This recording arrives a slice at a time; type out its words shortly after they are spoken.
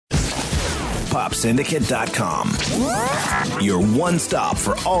PopSyndicate.com. Your one stop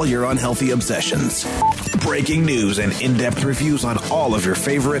for all your unhealthy obsessions. Breaking news and in-depth reviews on all of your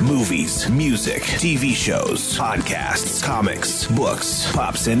favorite movies, music, TV shows, podcasts, comics, books.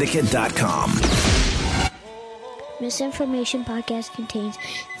 PopSyndicate.com. Misinformation Podcast contains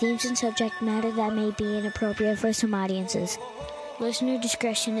themes and subject matter that may be inappropriate for some audiences. Listener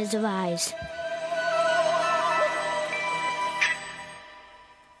discretion is advised.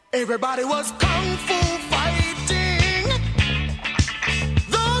 Everybody was kung fu fighting.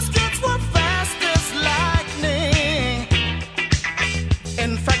 Those kids were fast as lightning.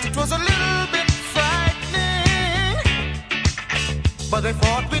 In fact, it was a little bit frightening. But they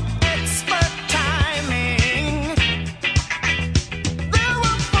fought with expert timing. There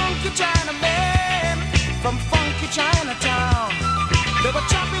were funky Chinamen from funky Chinatown. They were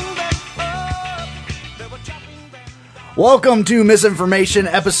chopping them up. They were chopping them. Welcome to Misinformation,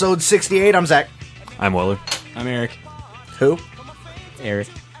 episode 68. I'm Zach. I'm Weller. I'm Eric. Who? Eric.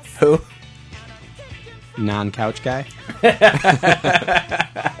 Who? Non-couch guy.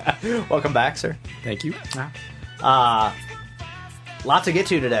 Welcome back, sir. Thank you. Lot to get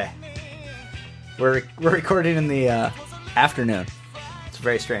to today. We're recording in the afternoon. It's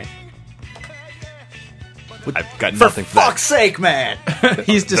very strange. I've got For nothing for that. fuck's sake, man!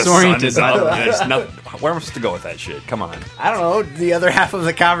 He's The sun disoriented. is up. There's no- Where am I supposed to go with that shit? Come on. I don't know. The other half of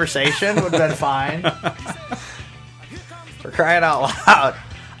the conversation would have been fine. We're crying out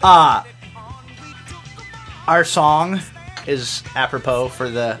loud. Our song is apropos for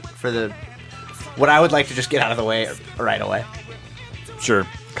the what I would like to just get out of the way right away. Sure.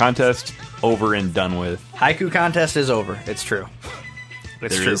 Contest over and done with. Haiku contest is over. It's true.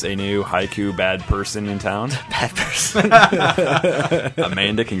 It's There true. is a new haiku bad person in town. Bad person.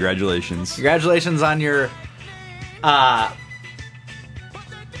 Amanda, congratulations. Congratulations on your. I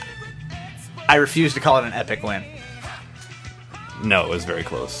refuse to call it an epic win. No, it was very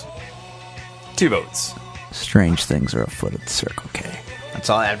close. 2 votes. Strange things are afoot at the Circle K. That's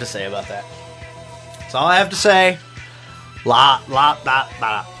all I have to say about that. That's all I have to say. La.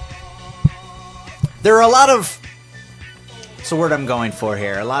 There are a lot of. What's the word I'm going for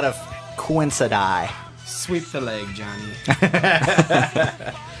here? A lot of coincidi. Sweep the leg, Johnny.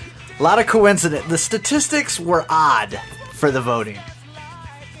 A lot of coincidence. The statistics were odd for the voting.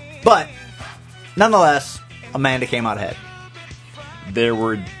 But, nonetheless, Amanda came out ahead. There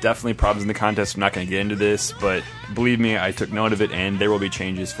were definitely problems in the contest. I'm not going to get into this, but believe me, I took note of it, and there will be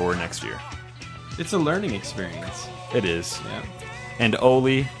changes for next year. It's a learning experience. It is. Yeah. And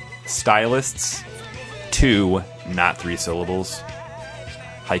Oli, stylists, 2, not 3 syllables.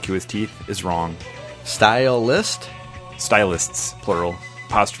 Haiku with teeth is wrong. Style list? Stylists, plural.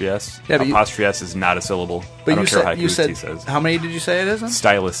 Apostrophe S. Yeah, but Apostrophe S is not a syllable. But I don't you care said, what you haiku said with teeth says. how many did you say it is?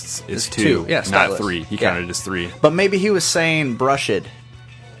 Stylists is It's 2, two. Yeah, not stylists. 3. He Yeah. counted as 3. But maybe he was saying brushed.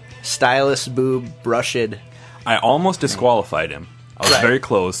 Stylist, boob, brushed. I almost disqualified him. I was Right. very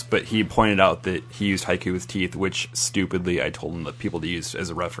close, but he pointed out that he used haiku with teeth, which stupidly I told him that people to use as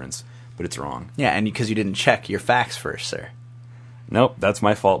a reference, but it's wrong. Yeah, and because you didn't check your facts first, sir. Nope, that's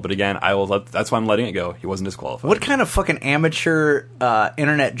my fault. But again, that's why I'm letting it go. He wasn't disqualified. What kind of fucking amateur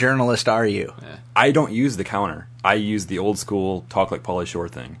internet journalist are you? I don't use the counter. I use the old school talk like Pauly Shore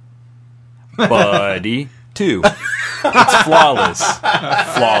thing. Buddy, 2. It's flawless.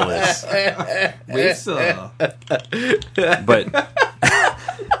 Flawless. Whistle. But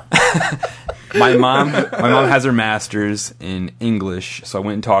my mom has her master's in English, so I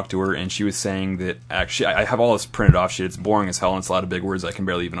went and talked to her, and she was saying that actually I have all this printed off shit. It's boring as hell, and it's a lot of big words I can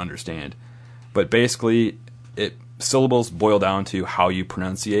barely even understand. But basically, syllables boil down to how you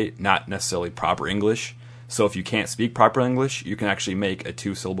pronunciate, not necessarily proper English. So if you can't speak proper English, you can actually make a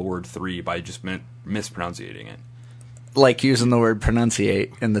 2-syllable word 3 by just mispronouncing it. Like using the word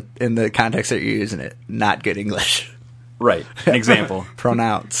pronunciate in the context that you're using it. Not good English. Right. An example.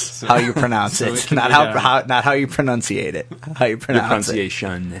 Pronounce. How you pronounce so it. it can Not be how, done. not how you pronunciate it. How you Your pronounce it.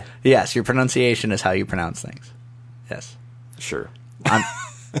 pronunciation. Yes, your pronunciation is how you pronounce things. Yes. Sure.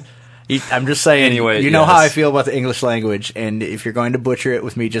 I'm just saying, Anyway, you know how I yes. feel about the English language, and if you're going to butcher it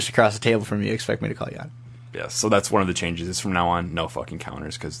with me just across the table from you, expect me to call you on. Yes, so that's one of the changes. Is from now on, no fucking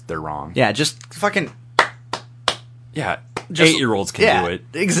counters because they're wrong. Yeah, just fucking... Yeah, Just, 8-year-olds can do it.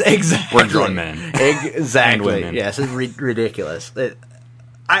 Exactly. We're grown men. Exactly. And women. Yes, it's ridiculous.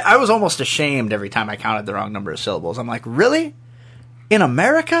 I was almost ashamed every time I counted the wrong number of syllables. I'm like, really? In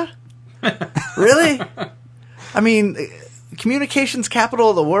America? Really? I mean, communications capital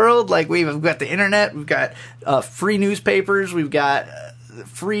of the world. Like, we've got the internet, we've got free newspapers, we've got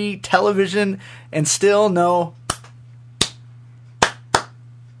free television, and still no.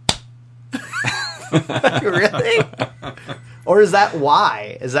 Really? Or is that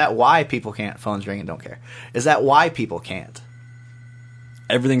why? Is that why people can't? Phones ring and don't care. Is that why people can't?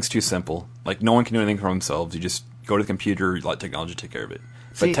 Everything's too simple. Like, no one can do anything for themselves. You just go to the computer, you let technology take care of it.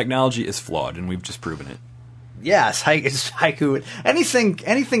 See- But technology is flawed, and we've just proven it. Yes, it's haiku.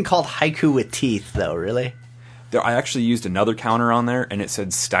 Anything called haiku with teeth, though, really? I actually used another counter on there, and it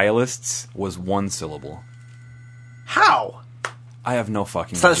said stylists was 1 syllable. How? I have no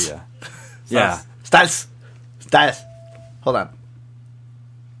fucking Stylus. idea. Yeah. Stylus. Hold on.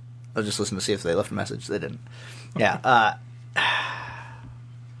 I'll just listen to see if they left a message. They didn't. Yeah.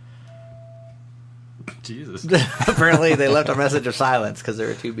 Jesus. Apparently, they left a message of silence because there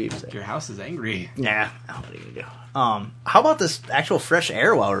were 2 beeps there. Your house is angry. Yeah. What are you gonna do? How about this actual fresh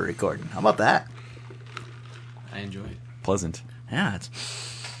air while we're recording? How about that? I enjoy it. Pleasant. Yeah.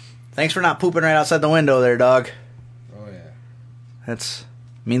 Thanks for not pooping right outside the window there, dog. Oh, yeah. That's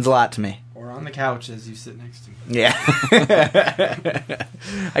means a lot to me. Or on the couch as you sit next to me. Yeah.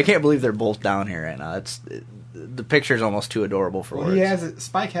 I can't believe they're both down here right now. The picture's almost too adorable for words.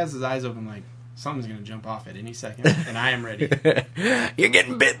 Spike has his eyes open like something's going to jump off at any second, and I am ready. You're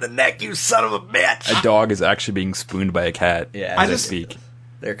getting bit in the neck, you son of a bitch. A dog is actually being spooned by a cat Yeah, as I I just- speak.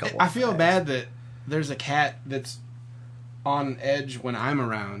 They're a couple. I feel bad that there's a cat that's on edge when I'm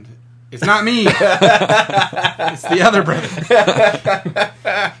around. It's not me. It's the other brother.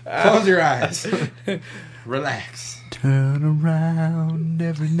 Close your eyes. Relax. Turn around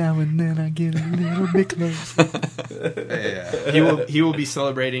every now and then. I get a little bit close. Yeah. He will be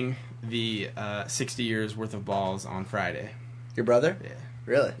celebrating the 60 years worth of balls on Friday. Your brother? Yeah.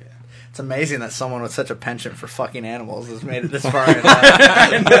 Really? Yeah. It's amazing that someone with such a penchant for fucking animals has made it this far in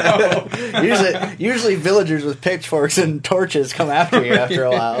life. Usually villagers with pitchforks and torches come after you after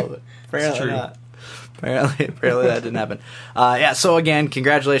a while. But apparently true. not. Apparently that didn't happen. Yeah, so again,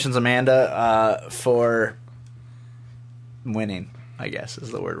 congratulations, Amanda, for winning, I guess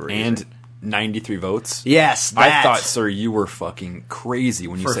is the word we're And using. 93 votes. Yes, I that. thought, sir, you were fucking crazy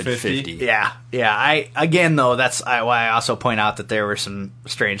when you For said 50? 50. Yeah. That's why I also point out that there were some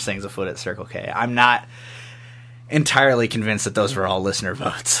strange things afoot at Circle K. I'm not entirely convinced that those were all listener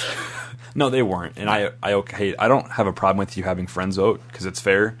votes. No, they weren't. And I don't have a problem with you having friends vote because it's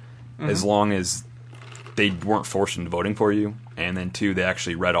fair as long as they weren't forced into voting for you. And then, 2, they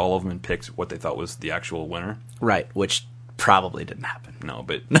actually read all of them and picked what they thought was the actual winner. Right, which probably didn't happen. No,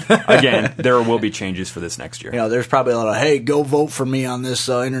 but again, there will be changes for this next year. You know, there's probably a lot of, hey, go vote for me on this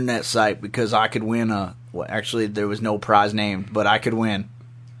internet site because I could win a... Well, actually, there was no prize named, but I could win.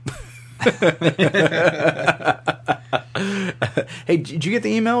 Hey, did you get the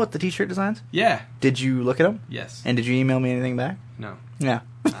email with the t-shirt designs? Yeah. Did you look at them? Yes. And did you email me anything back? No. Yeah.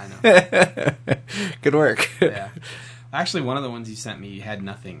 I know. Good work. Yeah. Actually, one of the ones you sent me had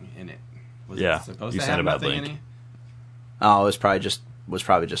nothing in it. Was Yeah, it supposed you to sent have a bad nothing in link. it? Oh, it was probably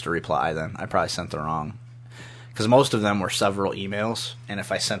just a reply then. I probably sent the wrong... Because most of them were several emails, and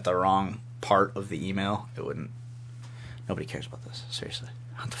if I sent the wrong part of the email, it wouldn't... Nobody cares about this. Seriously.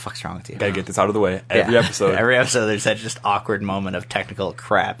 What the fuck's wrong with you? Gotta get this out of the way. Every Yeah. episode. Every episode, there's that just awkward moment of technical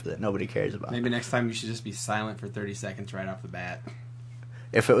crap that nobody cares about. Maybe next time you should just be silent for 30 seconds right off the bat.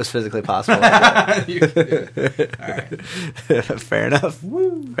 If it was physically possible. You can do it. All right. Fair enough.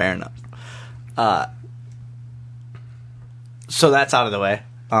 Fair enough. So that's out of the way.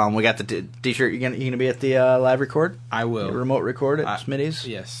 We got the t-shirt. You gonna be at the live record? I will. The remote record at Smitty's?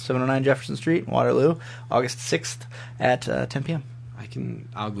 Yes. 709 Jefferson Street, Waterloo, August 6th at 10 p.m.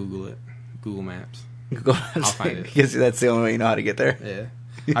 I'll Google it. Google Maps. Go I'll find it. Because that's the only way you know how to get there.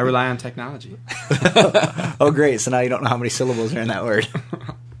 Yeah. I rely on technology. Oh, great. So now you don't know how many syllables are in that word.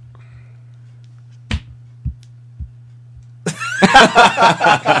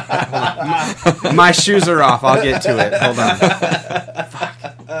 My shoes are off. I'll get to it. Hold on.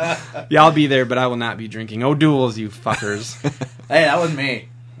 Fuck. Yeah, I'll be there, but I will not be drinking O'Doul's, you fuckers. Hey, that wasn't me.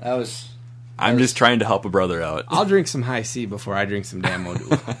 That was... I'm just trying to help a brother out. I'll drink some High C before I drink some damn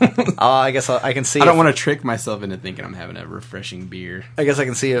O'Doul. I guess I can see. I don't want to trick myself into thinking I'm having a refreshing beer. I guess I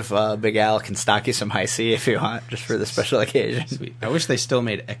can see if Big Al can stock you some High C if you want, just for the special occasion. Sweet. I wish they still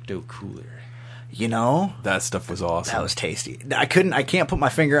made Ecto Cooler. You know, That stuff was awesome. that was tasty. I can't put my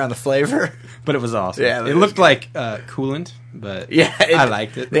finger on the flavor. But it was awesome. Yeah, it looked like coolant, but Yeah, I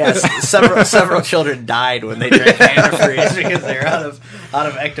liked it. Yeah, several children died when they drank antifreeze because they're out of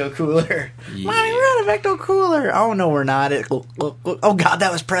Ecto Cooler. Yeah. Mommy, we're out of Ecto Cooler. Oh no, we're not. Oh God,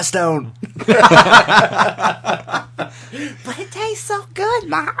 that was Prestone. But it tastes so good,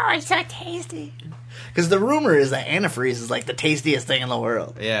 Mom. Oh, it's so tasty. Because the rumor is that antifreeze is like the tastiest thing in the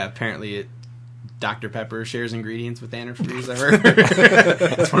world. Yeah, apparently it Dr. Pepper shares ingredients with antifreeze, I've heard.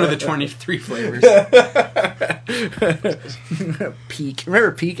 It's one of the 23 flavors. Peak.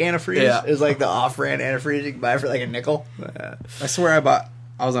 Remember Peak antifreeze? Yeah. It was like the off-brand antifreeze you could buy for like a nickel. I swear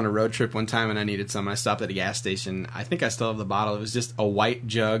I was on a road trip one time and I needed some. I stopped at a gas station. I think I still have the bottle. It was just a white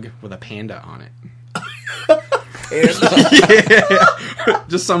jug with a panda on it. Yeah.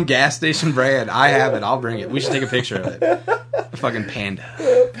 Just some gas station brand. I have it. I'll bring it. We should take a picture of it. A fucking panda.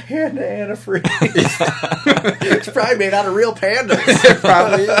 Panda antifreeze. It's probably made out of real pandas. It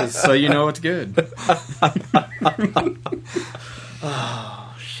probably is. So you know it's good.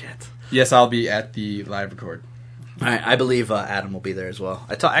 Oh, shit. Yes, I'll be at the live record. I believe Adam will be there as well.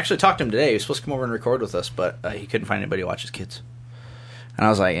 I actually talked to him today. He was supposed to come over and record with us, but he couldn't find anybody to watch his kids. And I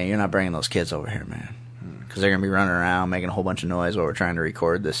was like, hey, you're not bringing those kids over here, man. Because they're going to be running around making a whole bunch of noise while we're trying to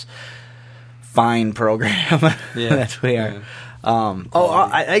record this fine program that we are. Yeah.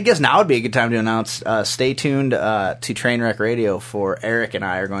 I guess now would be a good time to announce, stay tuned to Trainwreck Radio for Eric and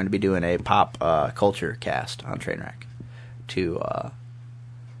I are going to be doing a pop culture cast on Trainwreck to...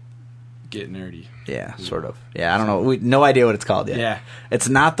 Get nerdy. Yeah, sort of. Yeah, I don't know. No idea what it's called yet. Yeah. It's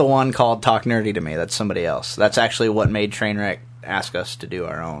not the one called Talk Nerdy to Me. That's somebody else. That's actually what made Trainwreck ask us to do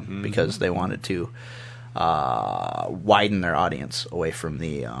our own because they wanted to widen their audience away from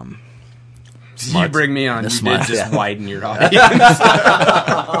the... You bring me on. You smart, did just yeah. widen your audience.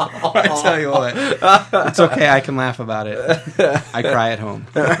 I tell you what. It's okay. I can laugh about it. I cry at home.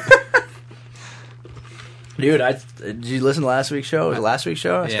 Dude, did you listen to last week's show? Was it last week's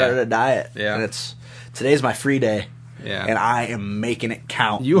show? I Yeah. started a diet. Yeah. And today's my free day. Yeah. And I am making it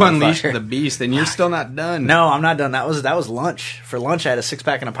count. You unleashed motherfucker. the beast, and you're still not done. No, I'm not done. That was lunch. For lunch, I had a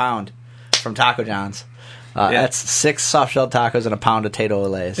 6-pack and a pound from Taco John's. That's 6 soft-shelled tacos and a pound of Tato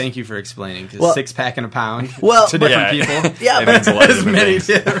Olays. Thank you for explaining. Because Well- 6-pack and a pound Well, to but- different people. Yeah, It means a lot of There's different many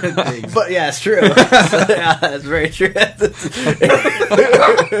things. different things. But yeah, it's true. Yeah, that's very true. I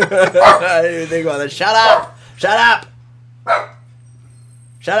didn't even think about that. Shut up! Shut up!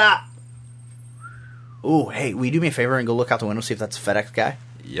 Shut up! Ooh, hey, will you do me a favor and go look out the window, see if that's a FedEx guy?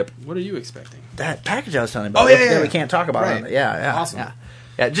 Yep. What are you expecting? That package I was telling you about. Oh, yeah, that yeah. we can't talk about. Right. It. Yeah. Awesome.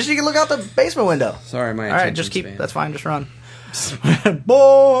 Yeah, just you can look out the basement window. Sorry, my All right, attention just keep. span. That's fine. Just run.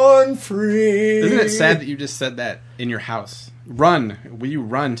 Born free. Isn't it sad that you just said that in your house? Run. Will you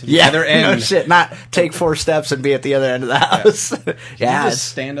run to the Yeah, other end? no shit. Not take 4 steps and be at the other end of the house. Can Yeah, you it's,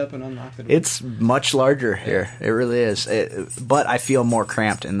 just stand up and unlock the door? it's much larger here. It really is. But I feel more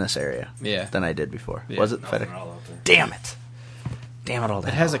cramped in this area Yeah. than I did before. Yeah. Was it FedEx? Damn it. Damn it all.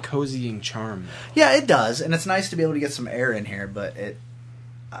 It has a cozying charm. Yeah, it does, and it's nice to be able to get some air in here. But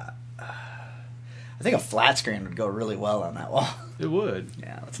I think a flat screen would go really well on that wall. It would.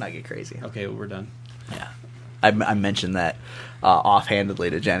 Yeah, let's not get crazy. Okay, well, we're done. Yeah, I mentioned that offhandedly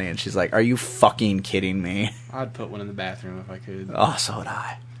to Jenny, and she's like, "Are you fucking kidding me?" I'd put one in the bathroom if I could. Oh, so would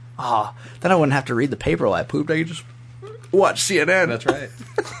I. Oh, then I wouldn't have to read the paper while I pooped. I could just watch CNN. That's right.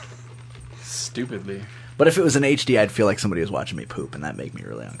 Stupidly. But if it was in HD, I'd feel like somebody was watching me poop, and that'd make me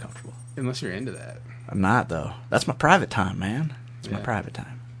really uncomfortable. Unless you're into that. I'm not, though. That's my private time, man. It's my Yeah. private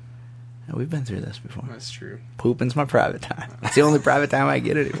time. Yeah, we've been through this before. That's true. Pooping's my private time. It's the only private time I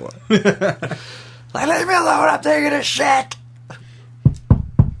get anymore. Like, leave me alone, I'm taking a shit.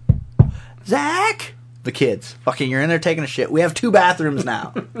 Zach? The kids. Fucking, you're in there taking a shit. We have 2 bathrooms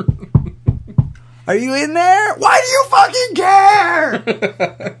now. Are you in there? Why do you fucking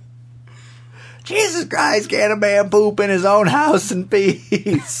care? Jesus Christ, can't a man poop in his own house in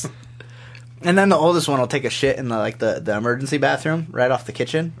peace? And then the oldest one will take a shit in the emergency bathroom right off the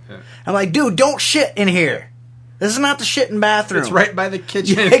kitchen. Yeah. I'm like, dude, don't shit in here. This is not the shitting bathroom. It's right by the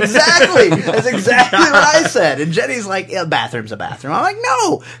kitchen. Exactly. That's exactly what I said. And Jenny's like, yeah, bathroom's a bathroom. I'm like,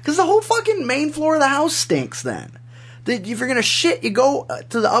 no, because the whole fucking main floor of the house stinks then. If you're going to shit, you go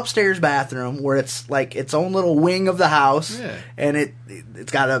to the upstairs bathroom where it's like its own little wing of the house. Yeah. And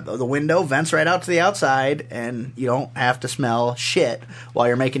it's got the window, vents right out to the outside, and you don't have to smell shit while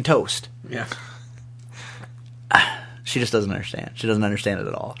you're making toast. Yeah. She just doesn't understand. She doesn't understand it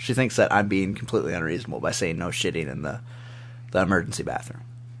at all. She thinks that I'm being completely unreasonable by saying no shitting in the emergency bathroom.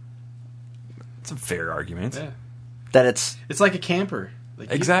 It's a fair argument. Yeah. That it's... It's like a camper.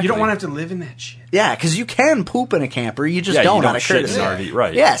 Like, Exactly. You don't want to have to live in that shit. Yeah, because you can poop in a camper. You just Yeah, don't you out don't of shit in courtesy. an RV,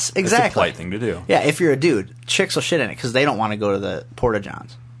 right? Yes, That's exactly. a polite thing to do. Yeah, if you're a dude, chicks will shit in it because they don't want to go to the Porta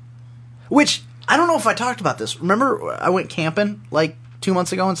Johns. Which, I don't know if I talked about this. Remember I went camping like 2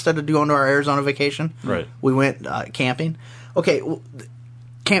 months ago instead of going to our Arizona vacation? Right. We went camping. Okay, well, the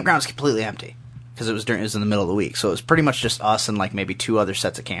campground's completely empty because it was in the middle of the week. So it was pretty much just us and like maybe 2 other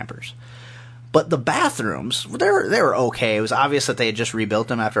sets of campers. But the bathrooms, they were okay. It was obvious that they had just rebuilt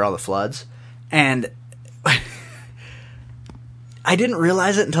them after all the floods. And I didn't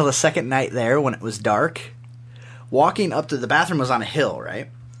realize it until the second night there when it was dark. Walking up to the bathroom was on a hill, right?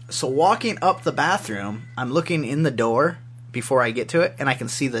 So walking up the bathroom, I'm looking in the door before I get to it, and I can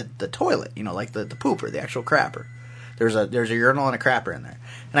see the toilet, like the pooper, the actual crapper. There's a urinal and a crapper in there.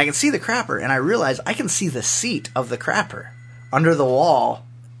 And I can see the crapper, and I realize I can see the seat of the crapper under the wall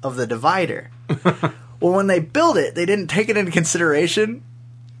of the divider. Well, when they built it, they didn't take it into consideration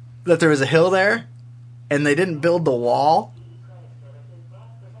that there was a hill there, and they didn't build the wall.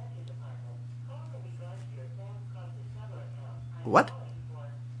 What?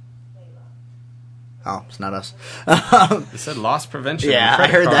 Oh, it's not us. It said loss prevention. Yeah, I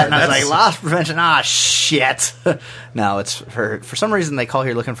credit heard that, card. and I was like, loss prevention? Ah, shit. No, it's for some reason they call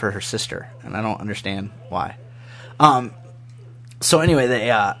here looking for her sister, and I don't understand why. So anyway,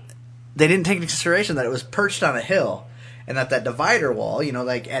 they didn't take into consideration that it was perched on a hill, and that divider wall,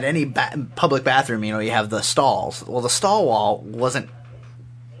 like at any public bathroom, you have the stalls. Well, the stall wall wasn't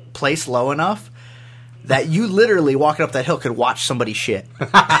placed low enough that you literally walking up that hill could watch somebody shit,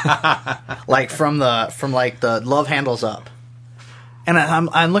 like from the love handles up. And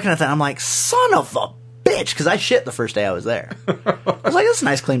I'm looking at that, and I'm like, son of a bitch, because I shit the first day I was there. I was like, this is a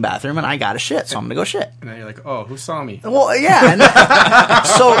nice clean bathroom, and I got to shit, so I'm gonna go shit. And then you're like, oh, who saw me? Well, yeah. And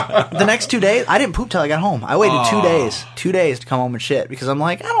so the next 2 days, I didn't poop till I got home. I waited 2 days to come home and shit, because I'm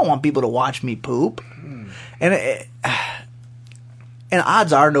like, I don't want people to watch me poop. And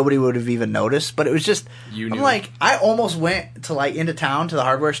odds are nobody would have even noticed, but it was just, I'm like, I almost went to into town to the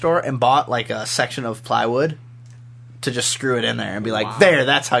hardware store and bought a section of plywood to just screw it in there and be like, there,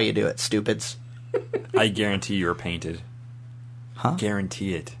 that's how you do it, stupids. I guarantee you're painted. Huh?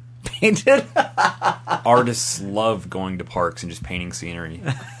 Guarantee it. Painted? Artists love going to parks and just painting scenery.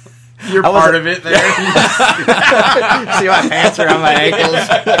 You're part of it there. See my pants around my ankles?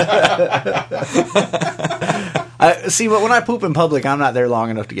 See, but when I poop in public, I'm not there long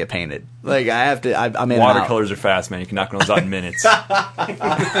enough to get painted. I have to. I'm in. Watercolors are fast, man. You can knock those out in minutes.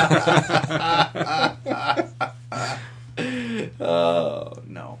 Oh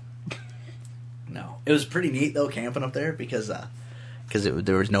no. It was pretty neat though, camping up there because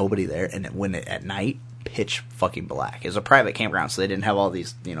there was nobody there, and at night, pitch fucking black. It was a private campground, so they didn't have all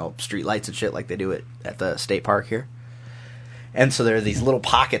these street lights and shit like they do at the state park here. And so there are these little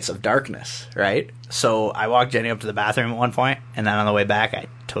pockets of darkness, right? So I walked Jenny up to the bathroom at one point, and then on the way back, I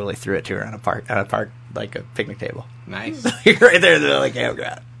totally threw it to her on a park, like a picnic table. Nice. Right there in the middle of the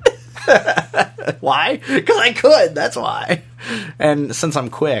campground. Why? Because I could. That's why. And since I'm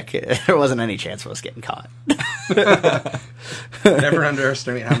quick, there wasn't any chance of us getting caught. Never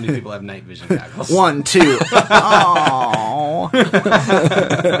underestimate how many people have night vision goggles. 1, 2. Oh.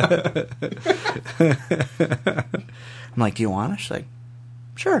 I'm like, do you want it? She's like,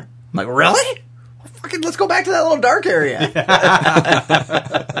 sure. I'm like, really? Well, fucking, let's go back to that little dark area.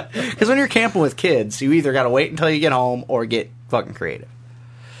 Because when you're camping with kids, you either got to wait until you get home or get fucking creative.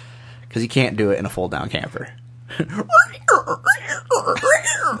 Because you can't do it in a fold-down camper.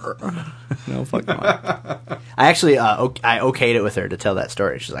 No fucking way. I actually, I okayed it with her to tell that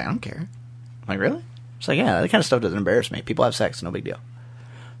story. She's like, I don't care. I'm like, really? She's like, yeah, that kind of stuff doesn't embarrass me. People have sex, no big deal.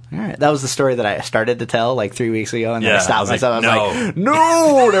 All right, that was the story that I started to tell 3 weeks ago, and then I stopped myself. I was like,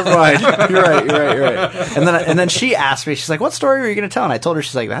 no, never mind. You're right. And then she asked me, she's like, what story were you going to tell? And I told her,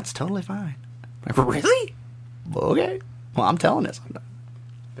 she's like, that's totally fine. I'm like, really? Well, okay. Well, I'm telling it sometime.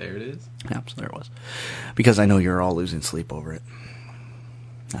 There it is. Yeah, so there it was. Because I know you're all losing sleep over it.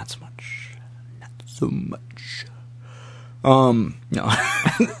 Not so much. No.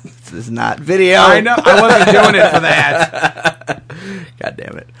 This is not video. I know. I wasn't doing it for that. God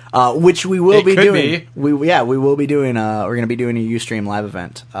damn it. Which we will be doing. Be. We will be doing. We're going to be doing a Ustream live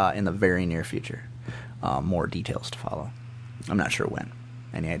event in the very near future. More details to follow. I'm not sure when.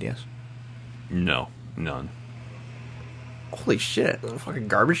 Any ideas? No, none. Holy shit! There's a fucking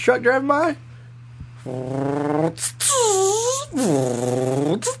garbage truck driving by.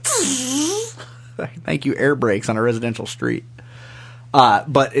 Thank you, air brakes on a residential street.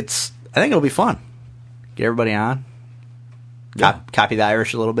 But I think it'll be fun. Get everybody on. Yeah. Copy the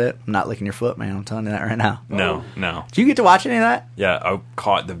Irish a little bit. I'm not licking your foot, man. I'm telling you that right now. No. Did you get to watch any of that? Yeah, I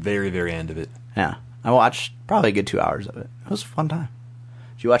caught the very, very end of it. Yeah. I watched probably a good 2 hours of it. It was a fun time.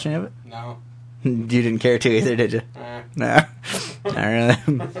 Did you watch any of it? No. You didn't care to either, did you? No. Not really.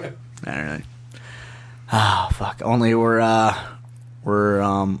 Not really. Oh, fuck. Only we're a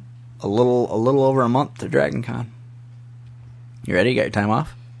little over a month to Dragon Con. You ready? You got your time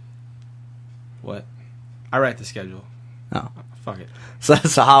off? What? I write the schedule. Oh. Fuck it.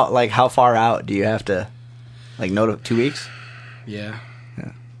 So how far out do you have to know 2 weeks? Yeah.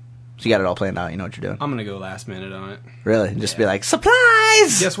 So you got it all planned out. You know what you're doing. I'm gonna go last minute on it. Really? Just be like,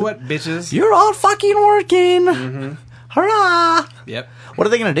 surprise! Guess what, bitches? You're all fucking working. Hurrah! Yep, What are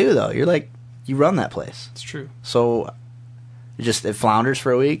they gonna do though? You're like, you run that place, it's true. so it flounders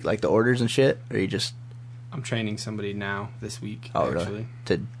for a week, like the orders and shit, or you just I'm training somebody now this week. oh actually, really?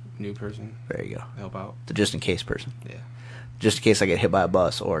 To new person there you go, help out. the just in case person, Yeah, just in case I get hit by a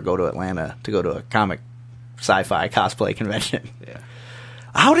bus or go to Atlanta to go to a comic sci-fi cosplay convention. yeah.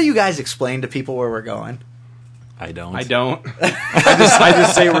 How do you guys explain to people where we're going? I don't. I don't. I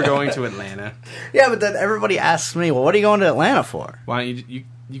just say we're going to Atlanta. Yeah, but then everybody asks me, well, what are you going to Atlanta for? Why don't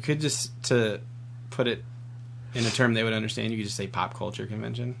you could just, to put it in a term they would understand, you could just say pop culture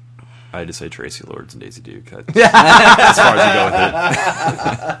convention. I just say Tracy Lords and Daisy Duke. As far as you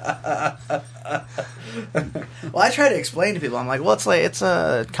go with it. Well, I try to explain to people. I'm like, well, it's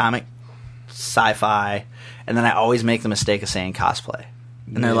a comic sci-fi, and then I always make the mistake of saying cosplay,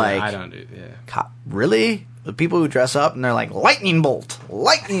 and they're Yeah, like, I don't do. Yeah. Really? The people who dress up and they're like, lightning bolt.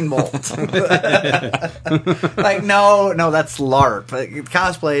 Like, no, that's LARP. Like,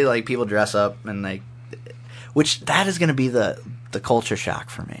 cosplay, like, people dress up and which that is going to be the culture shock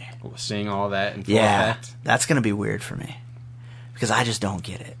for me. Seeing all that in full Yeah, effect. that's going to be weird for me because I just don't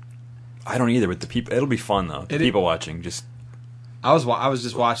get it. I don't either, but the people. It'll be fun though. The people watching just. I was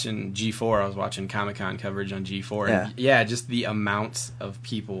just watching G4. I was watching Comic-Con coverage on G4. And yeah, just the amounts of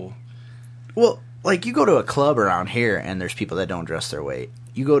people. Well, like, you go to a club around here and there's people that don't dress their weight.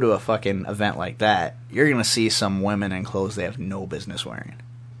 You go to a fucking event like that, you're going to see some women in clothes they have no business wearing.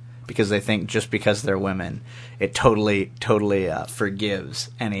 Because they think just because they're women, it totally forgives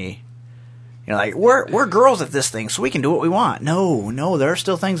any... You know, like, we're girls at this thing, so we can do what we want. No, there are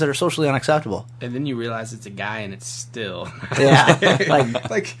still things that are socially unacceptable. And then you realize it's a guy and it's still... Yeah.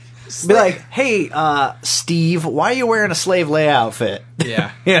 like... Be like, hey, Steve, why are you wearing a slave Leia outfit?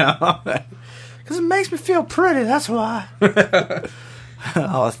 Yeah. You know? Because it makes me feel pretty, that's why.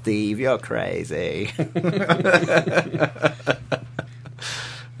 Oh, Steve, you're crazy.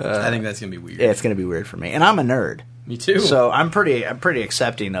 I think that's going to be weird. Yeah, it's going to be weird for me. And I'm a nerd. Me too. So I'm pretty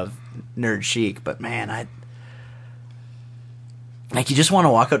accepting of nerd chic, but man, you just want to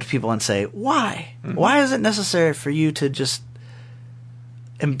walk up to people and say, why? Mm-hmm. Why is it necessary for you to just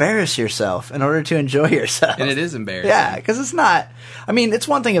embarrass yourself in order to enjoy yourself? And it is embarrassing. Yeah, because it's not... I mean, it's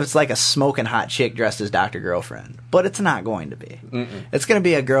one thing if it's like a smoking hot chick dressed as Dr. Girlfriend, but it's not going to be. Mm-mm. It's going to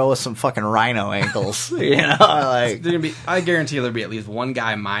be a girl with some fucking rhino ankles, you know? Like, I guarantee there'll be at least one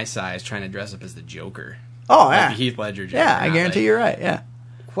guy my size trying to dress up as the Joker. Oh, yeah. Like Heath Ledger Joker. Yeah, I guarantee you're right, yeah.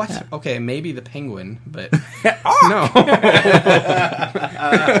 What? Yeah. Okay, maybe the Penguin, but... No.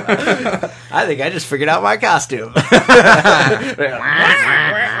 I think I just figured out my costume.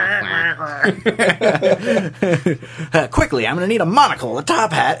 Quickly, I'm going to need a monocle, a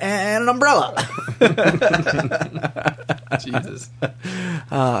top hat, and an umbrella. Jesus.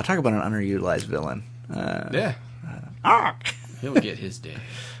 Talk about an underutilized villain. Yeah. He'll get his day.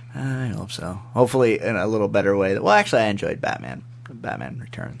 I hope so. Hopefully in a little better way. Well, actually, I enjoyed Batman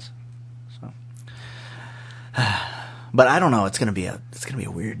Returns. So, but I don't know. It's gonna be a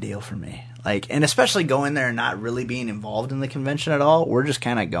weird deal for me. Like, and especially going there and not really being involved in the convention at all. We're just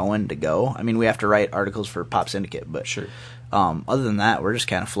kind of going to go. I mean, we have to write articles for Pop Syndicate, but sure. Other than that, we're just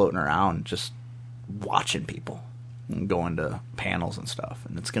kind of floating around, just watching people and going to panels and stuff.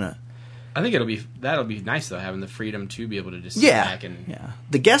 And it's gonna. I think that'll be nice though, having the freedom to be able to just sit back and... Yeah.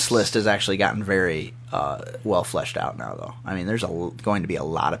 The guest list has actually gotten very well fleshed out now, though. I mean, there's going to be a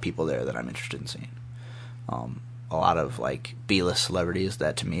lot of people there that I'm interested in seeing. A lot of, like, B-list celebrities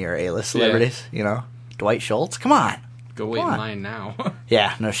that, to me, are A-list celebrities, you know? Dwight Schultz, come on. Go wait in line now.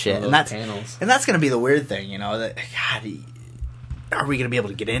 Yeah, no shit. And that's panels. And that's going to be the weird thing, you know? That, God, are we going to be able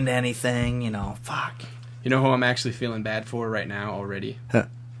to get into anything? You know, fuck. You know who I'm actually feeling bad for right now already? Huh.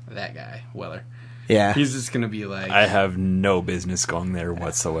 That guy, Weller. Yeah. He's just going to be like... I have no business going there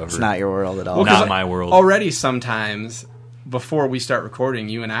whatsoever. It's not your world at all. Well, not my world. Already sometimes, before we start recording,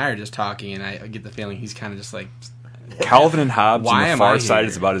 you and I are just talking, and I get the feeling he's kind of just like... Calvin and Hobbes Why on the am far I side here?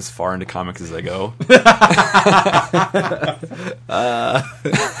 is about as far into comics as I go.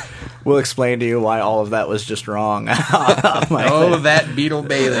 We'll explain to you why all of that was just wrong. Oh, that Beetle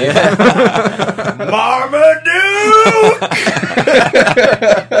Bailey. Marmaduke!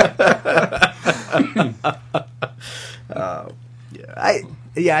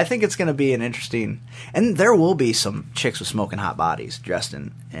 I think it's going to be an interesting... And there will be some chicks with smoking hot bodies dressed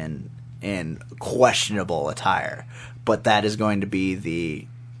in questionable attire. But that is going to be the...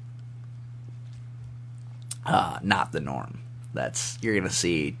 not the norm. You're going to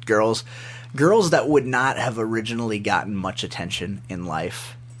see girls that would not have originally gotten much attention in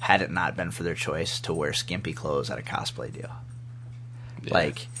life had it not been for their choice to wear skimpy clothes at a cosplay deal. Yeah.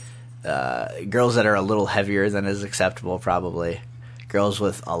 Like, girls that are a little heavier than is acceptable, probably. Girls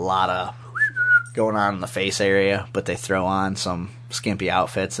with a lot of going on in the face area, but they throw on some skimpy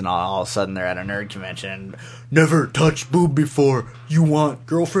outfits, and all of a sudden they're at a nerd convention. Never touched boob before. You want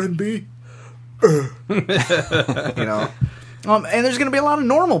girlfriend B? You know? And there's going to be a lot of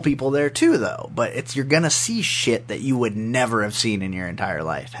normal people there too, though. But you're going to see shit that you would never have seen in your entire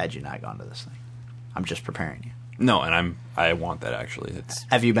life had you not gone to this thing. I'm just preparing you. No, and I want that actually.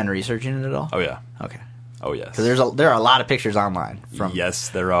 Have you been researching it at all? Oh yeah. Okay. Oh yes. Because there are a lot of pictures online from yes,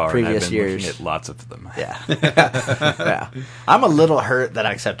 there are. previous and I've been years. looking at lots of them. Yeah. Yeah. I'm a little hurt that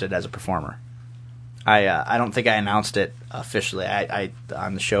I accepted as a performer. I don't think I announced it officially I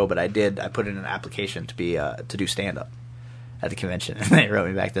on the show, but I did. I put in an application to be to do stand up at the convention, and they wrote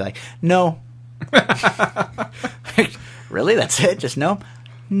me back. They're like, "No." Really? That's it? Just no?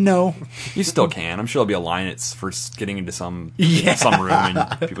 No. You still can. I'm sure there'll be a line. It's for getting into some Yeah. some room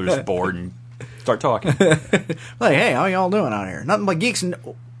and people are just bored and start talking. Like, hey, how y'all doing out here? Nothing but geeks and...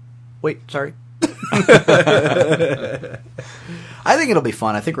 Wait, sorry. I think it'll be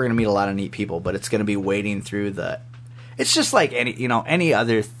fun. I think we're going to meet a lot of neat people, but it's going to be wading through the... It's just like any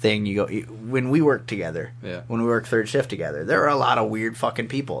other thing you go... When we worked together, when we worked third shift together, there were a lot of weird fucking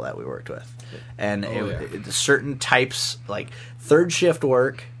people that we worked with. And certain types, like third shift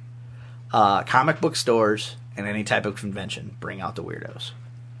work, comic book stores, and any type of convention bring out the weirdos.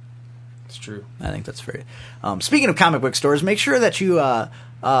 It's true. I think that's fair. Speaking of comic book stores, make sure that you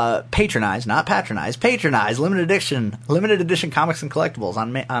patronize, not patronize, patronize limited edition comics and collectibles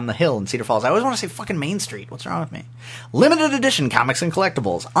on the Hill in Cedar Falls. I always want to say fucking Main Street. What's wrong with me? Limited edition comics and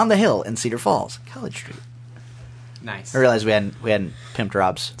collectibles on the Hill in Cedar Falls, College Street. Nice. I realized we hadn't pimped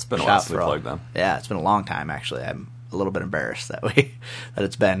Rob's It's been a shop while since we for plugged them. Yeah, it's been a long time actually. I'm a little bit embarrassed that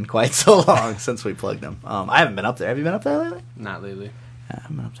it's been quite so long since we plugged them. I haven't been up there. Have you been up there lately? Not lately. Yeah, I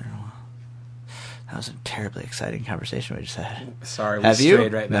haven't been up there in a while. That was a terribly exciting conversation we just had. Sorry, we Have you?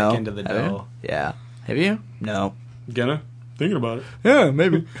 strayed right back into the Have you? dough. Yeah. Have you? No. Gonna? Thinking about it. Yeah,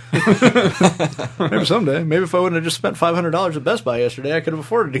 maybe. Maybe someday. Maybe if I wouldn't have just spent $500 at Best Buy yesterday, I could have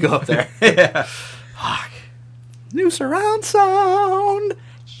afforded to go up there. Yeah. Fuck. New surround sound.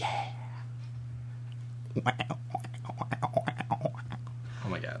 Yeah. Oh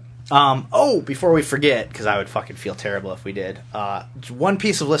my god. Before we forget, because I would fucking feel terrible if we did, just one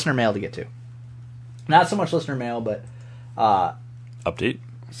piece of listener mail to get to. Not so much listener mail, but Update?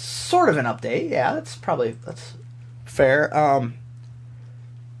 sort of an update. Yeah, that's fair.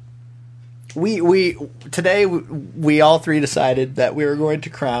 Today we all three decided that we were going to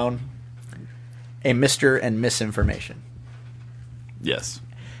crown a Mr. and Misinformation. Yes.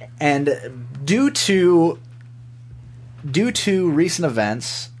 And due to recent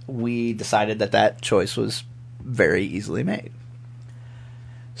events, we decided that choice was very easily made.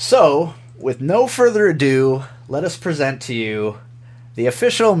 So, with no further ado, let us present to you the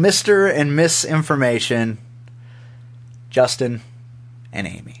official Mr. and Misinformation, Justin and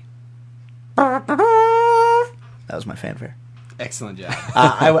Amy. That was my fanfare. Excellent job.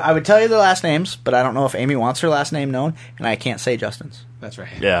 I would tell you their last names, but I don't know if Amy wants her last name known, and I can't say Justin's. That's right.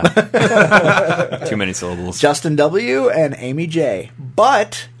 Yeah. Too many syllables. Justin W. and Amy J.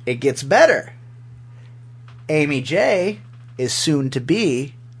 But it gets better. Amy J. is soon to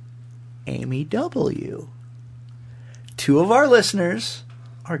be Amy W. Two of our listeners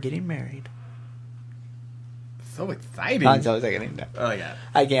are getting married. So exciting. I'm so excited. Oh my god.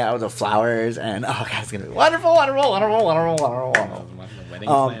 I can't. With the flowers and oh god, it's gonna be wonderful, wonderful, wonderful, wonderful, wonderful. The wedding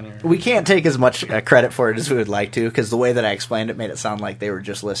planner. We can't take as much credit for it as we would like to, because the way that I explained it made it sound like they were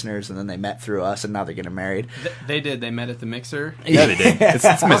just listeners and then they met through us and now they're getting married. They did. They met at the mixer. Yeah, they did.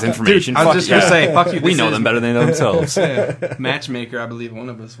 It's misinformation. I was just gonna say, fuck you. We this know is them better than they know themselves. Matchmaker, I believe one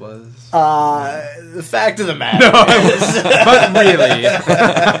of us was. The fact of the matter is... But really.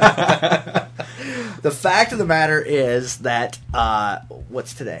 The fact of the matter is that,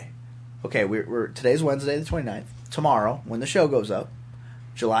 what's today? Okay, today's Wednesday the 29th. Tomorrow, when the show goes up,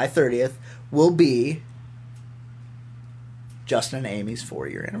 July 30th, will be Justin and Amy's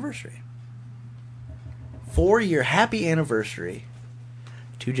 4-year anniversary. 4-year happy anniversary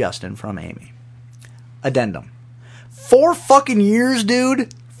to Justin from Amy. Addendum. 4 fucking years,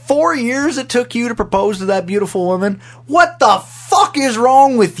 dude. 4 years it took you to propose to that beautiful woman. What the fuck is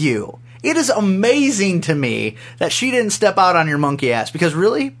wrong with you? It is amazing to me that she didn't step out on your monkey ass, because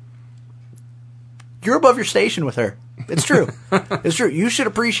really, you're above your station with her. It's true. It's true. You should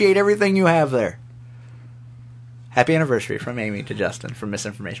appreciate everything you have there. Happy anniversary from Amy to Justin from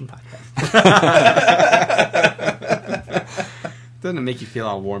Misinformation Podcast. Doesn't it make you feel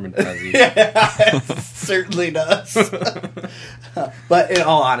all warm and fuzzy? Certainly does. But in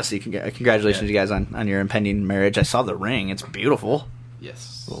all honesty, congratulations, you guys, on your impending marriage. I saw the ring; it's beautiful.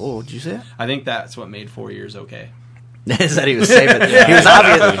 Yes. Oh, did you see it? I think that's what made 4 years okay. Is that he was saving?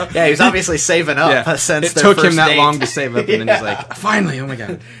 He was obviously saving up since it their took first him that date. long to save up, and then he's like, "Finally, oh my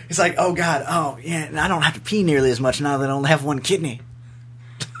god!" He's like, "Oh God, oh yeah, and I don't have to pee nearly as much now that I only have one kidney."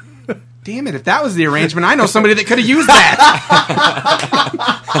 Damn it! If that was the arrangement, I know somebody that could have used that.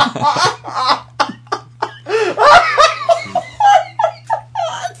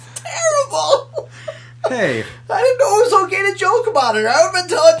 Terrible. Hey, I didn't know it was okay to joke about it. I would have been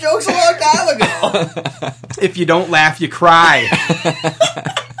telling jokes a long time ago. if you don't laugh, you cry.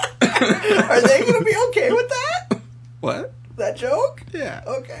 Are they going to be okay with that? What? That joke? Yeah.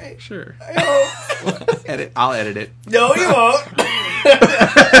 Okay. Sure. I hope. I'll edit it. No, you won't.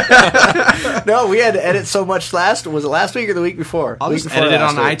 No, we had to edit so much was it last week or the week before? I'll Week just before edit it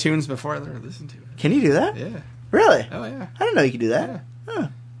on last week. iTunes before I listen to it. Can you do that? Yeah. Really? Oh yeah. I didn't know you could do that. Yeah. Huh.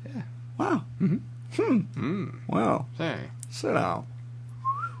 Yeah. Wow. Wow. Hey. So now,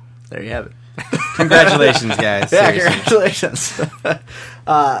 there you have it. Congratulations, guys. Yeah, Seriously. congratulations.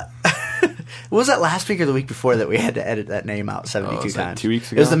 What was that last week or the week before that we had to edit that name out 72 was that times? 2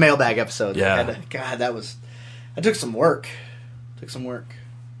 weeks It was ago? the mailbag episode. Yeah. God, that took some work.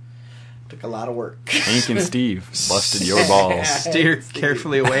 Took a lot of work. Hank and Steve busted your balls. Steer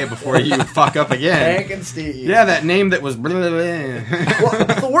carefully away before you fuck up again. Hank and Steve. Yeah, that name that was. Blah, blah, blah. Well,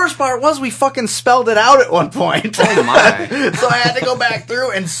 the worst part was we fucking spelled it out at one point. Oh my! So I had to go back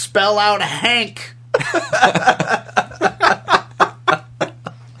through and spell out Hank.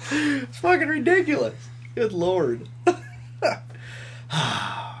 It's fucking ridiculous. Good lord. The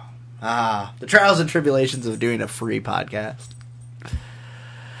trials and tribulations of doing a free podcast.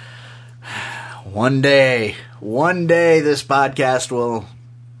 One day this podcast will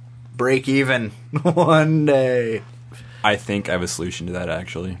break even. One day. I think I have a solution to that,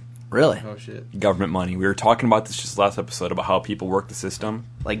 actually. Really? Oh shit! Government money. We were talking about this just last episode about how people work the system.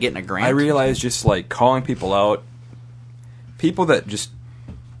 Like getting a grant? I realized just like calling people out, people that just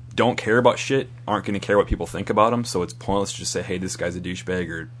don't care about shit aren't going to care what people think about them, so it's pointless to just say, hey, this guy's a douchebag,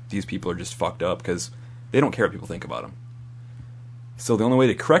 or these people are just fucked up, because they don't care what people think about them. So the only way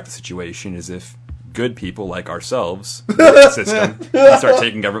to correct the situation is if good people like ourselves work the system and start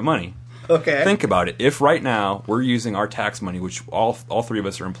taking government money. Okay. Think about it. If right now we're using our tax money, which all three of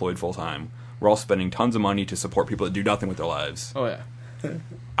us are employed full-time, we're all spending tons of money to support people that do nothing with their lives. Oh yeah.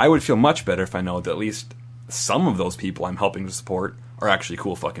 I would feel much better if I know that at least some of those people I'm helping to support are actually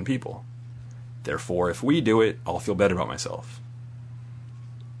cool fucking people. Therefore, if we do it, I'll feel better about myself.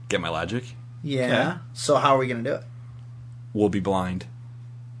 Get my logic? Yeah. Okay. So how are we going to do it? We'll be blind.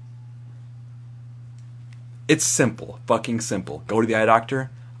 It's simple. Fucking simple. Go to the eye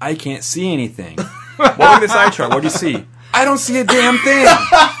doctor. I can't see anything. Look at this eye chart. What do you see? I don't see a damn thing.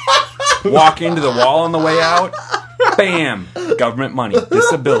 Walk into the wall on the way out. Bam. Government money.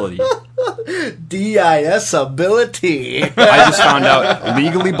 Disability. DIS-ability. I just found out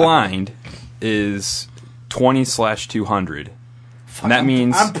legally blind is 20/200. And that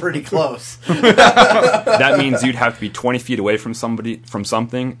means I'm pretty close. that means you'd have to be 20 feet away from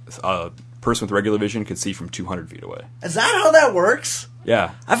something. A person with regular vision could see from 200 feet away. Is that how that works?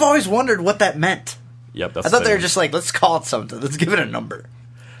 Yeah. I've always wondered what that meant. Yep. That's I thought the they were thing. just like, let's call it something. Let's give it a number.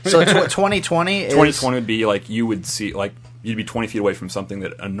 So 2020 is... 20/20 would be like you would see, like you'd be 20 feet away from something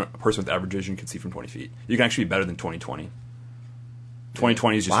that a person with average vision could see from 20 feet. You can actually be better than 20/20.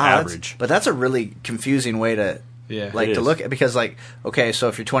 20/20 is just Wow, average. but that's a really confusing way to Yeah. like It to is. look at, because like, okay, so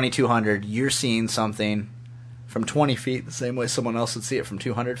if you're 2200, you're seeing something from 20 feet the same way someone else would see it from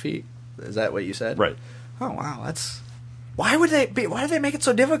 200 feet. Is that what you said? Right. Oh wow, that's... Why do they make it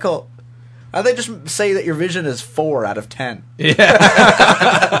so difficult? Why don't they just say that your vision is 4 out of 10? Yeah.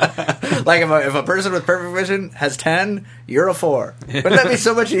 Like if a person with perfect vision has 10, you're a 4. Wouldn't that be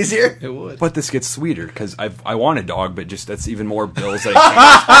so much easier? It would. But this gets sweeter because I want a dog, but just that's even more bills that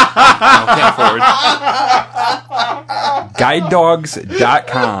I can't afford.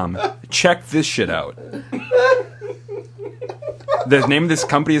 GuideDogs.com. Check this shit out. The name of this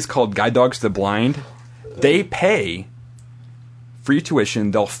company is called Guide Dogs to the Blind. They pay free tuition.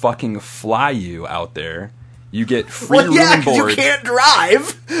 They'll fucking fly you out there. You get free Well, yeah, room and because you board. can't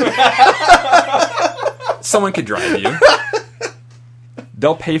drive. Someone could drive you.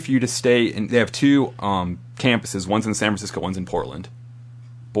 They'll pay for you to stay, and they have 2 campuses. One's in San Francisco, one's in Portland.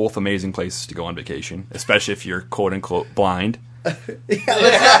 Both amazing places to go on vacation, especially if you're quote unquote blind.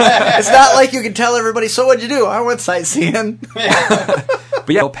 It's not like you can tell everybody, so what'd you do? I went sightseeing.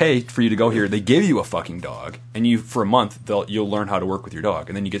 But yeah, they'll pay for you to go here. They give you a fucking dog, and you for a month you'll learn how to work with your dog,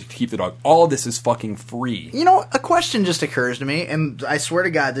 and then you get to keep the dog. All of this is fucking free. You know, a question just occurs to me, and I swear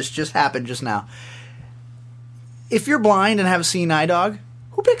to God, this just happened just now. If you're blind and have a seeing eye dog,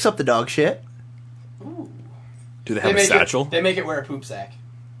 who picks up the dog shit? Do they have a satchel? They make it wear a poop sack.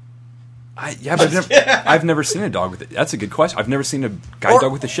 But I've never seen a dog with it. That's a good question. I've never seen a guide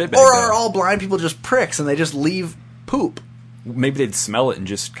dog with a shit bag. Or are all blind people just pricks and they just leave poop? Maybe they'd smell it and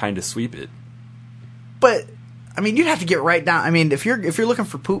just kind of sweep it. But I mean, you'd have to get right down. I mean, if you're looking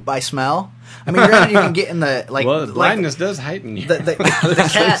for poop by smell, I mean, granted, you can get in the blindness does heighten you.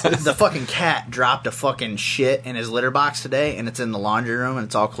 The fucking cat dropped a fucking shit in his litter box today, and it's in the laundry room, and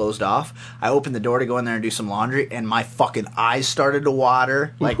it's all closed off. I opened the door to go in there and do some laundry, and my fucking eyes started to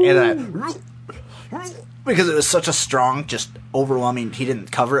water, because it was such a strong, just overwhelming. He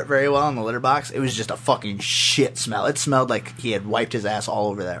didn't cover it very well in the litter box. It was just a fucking shit smell. It smelled like he had wiped his ass all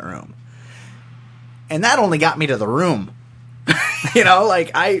over that room. And that only got me to the room.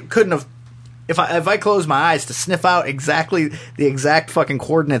 I couldn't have... If I closed my eyes to sniff out exactly the exact fucking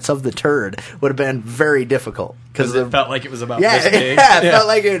coordinates of the turd would have been very difficult. Because it felt like it was about this big. Yeah, it felt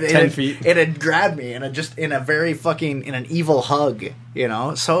like 10 feet. It had grabbed me in an evil hug,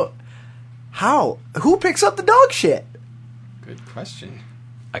 So, how? Who picks up the dog shit? Good question.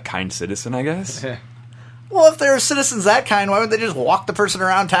 A kind citizen, I guess? Yeah. Well, if there are citizens that kind, why would they just walk the person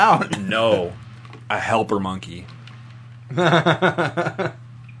around town? No. A helper monkey. Then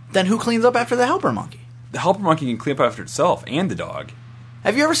who cleans up after the helper monkey? The helper monkey can clean up after itself and the dog.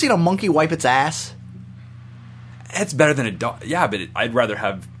 Have you ever seen a monkey wipe its ass? It's better than a dog. Yeah, but I'd rather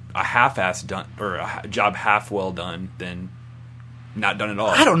have a half-ass done or a job half well done than not done at all.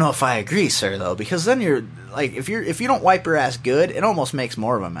 I don't know if I agree, sir, though, because then you're like, if you don't wipe your ass good, it almost makes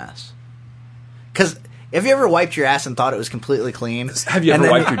more of a mess. Because have you ever wiped your ass and thought it was completely clean? Have you ever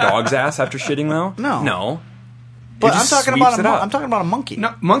wiped your dog's ass after shitting though? No. But I'm talking about a monkey.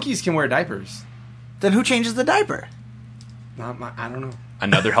 No, monkeys can wear diapers. Then who changes the diaper? I don't know.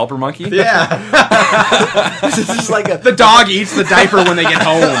 Another helper monkey? Yeah. This is just like the dog eats the diaper when they get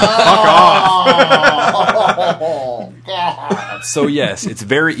home. Fuck off. So yes, it's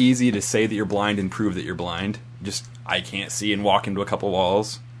very easy to say that you're blind and prove that you're blind. Just, I can't see and walk into a couple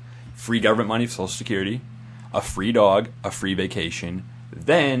walls. Free government money for Social Security. A free dog. A free vacation.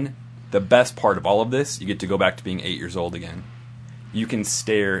 Then, the best part of all of this, you get to go back to being 8 years old again. You can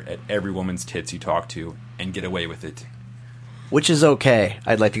stare at every woman's tits you talk to and get away with it. Which is okay.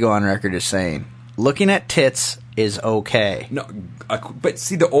 I'd like to go on record as saying, looking at tits is okay. No, but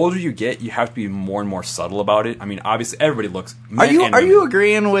see, the older you get, you have to be more and more subtle about it. I mean, obviously, everybody looks. Are you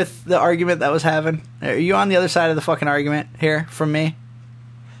agreeing with the argument that was having? Are you on the other side of the fucking argument here from me?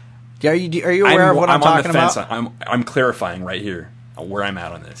 Are you aware of what I'm talking about? I'm clarifying right here where I'm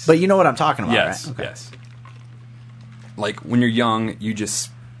at on this. But you know what I'm talking about, yes, right? Okay. Yes. Like when you're young, you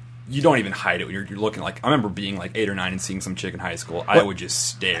don't even hide it when you're looking. Like I remember being like 8 or 9 and seeing some chick in high school. I would just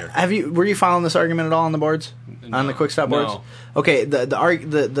stare. Were you following this argument at all on the boards? No, on the quick stop boards? No. Okay,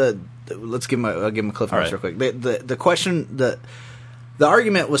 let's give him a cliff notes real quick. The question the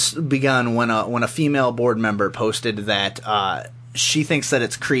argument was begun when a female board member posted that she thinks that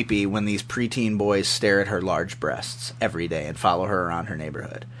it's creepy when these preteen boys stare at her large breasts every day and follow her around her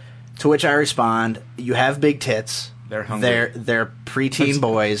neighborhood. To which I respond, you have big tits. They're hungry. They're preteen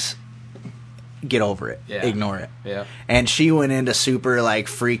boys. Get over it. Yeah. Ignore it. Yeah. And she went into super,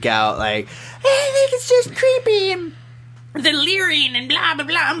 freak out, I think it's just creepy and they're leering and blah, blah,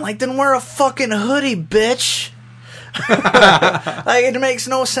 blah. I'm like, then wear a fucking hoodie, bitch. It makes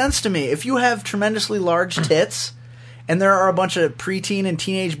no sense to me. If you have tremendously large tits and there are a bunch of preteen and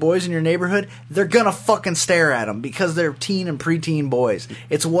teenage boys in your neighborhood, they're gonna fucking stare at them because they're teen and preteen boys.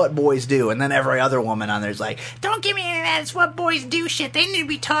 It's what boys do. And then every other woman on there's like, don't give me any of that. It's what boys do shit. They need to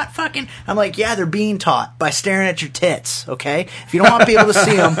be taught fucking... I'm like, yeah, they're being taught by staring at your tits, okay? If you don't want people to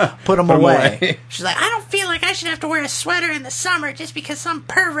see them, put them away. She's like, I don't feel like I should have to wear a sweater in the summer just because some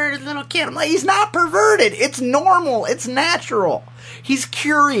perverted little kid... I'm like, he's not perverted. It's normal. It's natural. He's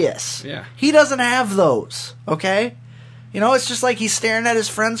curious. Yeah. He doesn't have those, okay? It's just like he's staring at his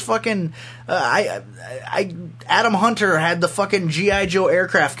friend's fucking... Adam Hunter had the fucking G.I. Joe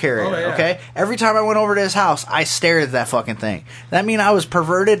aircraft carrier, okay? Every time I went over to his house, I stared at that fucking thing. That mean I was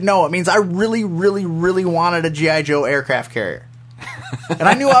perverted? No, it means I really, really, really wanted a G.I. Joe aircraft carrier. And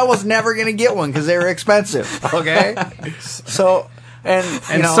I knew I was never going to get one because they were expensive, okay? So...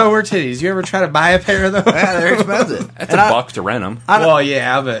 And so were titties. You ever try to buy a pair of those? Yeah, they're expensive. That's $1 to rent them. Well,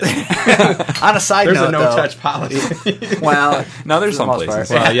 yeah, but on a side note, there's a no-touch policy. Well, no, there's some places.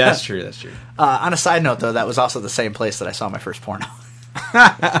 Well, yeah, that's true. On a side note, though, that was also the same place that I saw my first porno.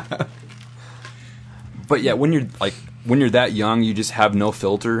 But yeah, when you're that young, you just have no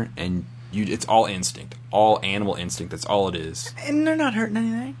filter, and it's all instinct, all animal instinct. That's all it is. And they're not hurting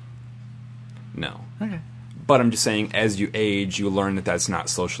anything. No. Okay. But I'm just saying, as you age, you learn that that's not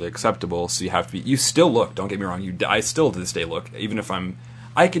socially acceptable. So you have to be. You still look. Don't get me wrong. I still to this day look. Even if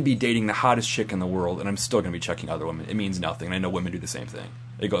I could be dating the hottest chick in the world, and I'm still going to be checking other women. It means nothing. And I know women do the same thing.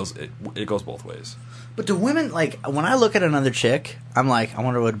 It goes both ways. But do women, like, when I look at another chick, I'm like, I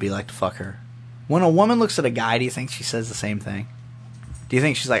wonder what it'd be like to fuck her. When a woman looks at a guy, do you think she says the same thing? Do you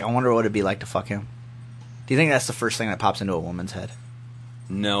think she's like, I wonder what it'd be like to fuck him? Do you think that's the first thing that pops into a woman's head?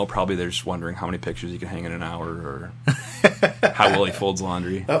 No, probably they're just wondering how many pictures you can hang in an hour, or how well he folds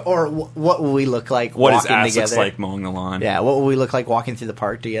laundry. Or what will we look like What his walking ass together? looks like mowing the lawn. Yeah, what will we look like walking through the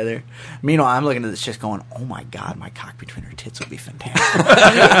park together? Meanwhile, I'm looking at this chick going, oh my god, my cock between her tits would be fantastic.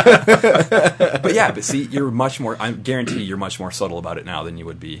 But see, you're much more, I guarantee you're much more subtle about it now than you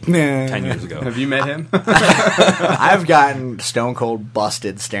would be Nah. 10 years ago. Have you met him? I've gotten stone cold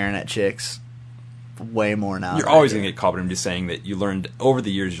busted staring at chicks way more now. You're than always I going do. to get caught, but I'm just saying that over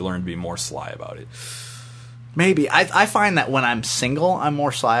the years, you learned to be more sly about it. Maybe. I find that when I'm single, I'm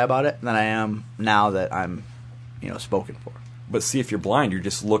more sly about it than I am now that I'm, spoken for. But see, if you're blind, you're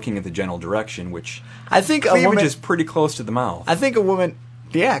just looking at the general direction, which I think a cleavage woman is pretty close to the mouth. I think a woman,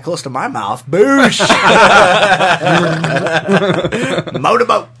 yeah, close to my mouth. Boosh.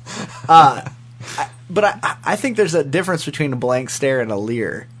 Motorboat. But I think there's a difference between a blank stare and a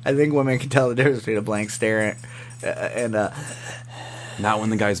leer. I think women can tell the difference between a blank stare and Not when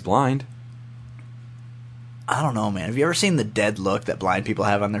the guy's blind. I don't know, man. Have you ever seen the dead look that blind people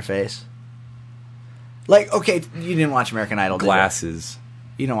have on their face? Like, okay, you didn't watch American Idol, did you? Glasses.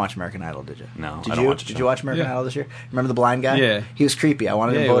 You didn't watch American Idol, did you? No, did I don't you? watch the Did show. you watch American Yeah. Idol this year? Remember the blind guy? Yeah. He was creepy. I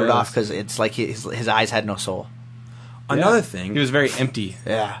wanted Yeah, him he voted was. off because it's like his eyes had no soul. Another thing, He was very empty.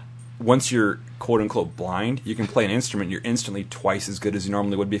 Yeah. once you're quote-unquote blind, you can play an instrument, you're instantly twice as good as you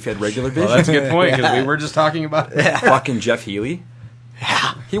normally would be if you had regular vision. Well, that's a good point, because we were just talking about it. Fucking Jeff Healey.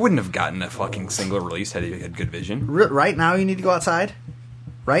 Yeah. He wouldn't have gotten a fucking single release had he had good vision. Right now, you need to go outside.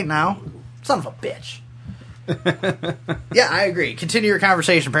 Right now, son of a bitch. Yeah, I agree. Continue your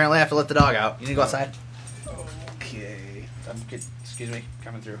conversation. Apparently, I have to let the dog out. You need to go outside. Okay. Excuse me,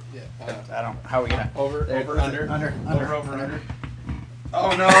 coming through. Yeah. I don't. How are we gonna? Over, under. Under.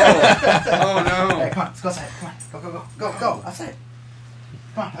 Oh, no. Oh, no. Hey, come on, let's go outside. Come on, go outside.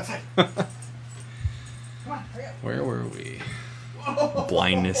 Come on, outside. Come on, hurry up. Where were we?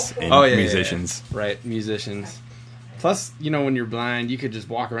 Blindness and Oh, yeah, musicians. yeah. Right, musicians. Plus, when you're blind, you could just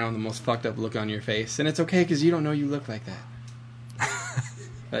walk around with the most fucked up look on your face, and it's okay because you don't know you look like that.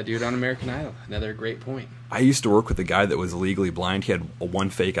 That dude on American Idol, another great point. I used to work with a guy that was legally blind. He had one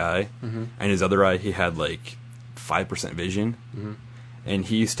fake eye, and his other eye, he had like 5% vision. And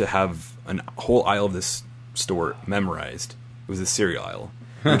he used to have a whole aisle of this store memorized. It was a cereal aisle.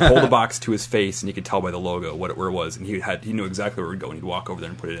 He'd hold a box to his face, and you could tell by the logo where it was. And he knew exactly where it would go, and he'd walk over there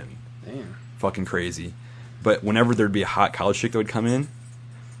and put it in. Damn. Fucking crazy. But whenever there'd be a hot college chick that would come in,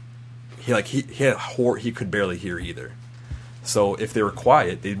 he could barely hear either. So if they were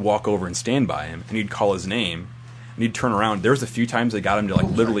quiet, they'd walk over and stand by him, and he'd call his name, and he'd turn around. There was a few times they got him to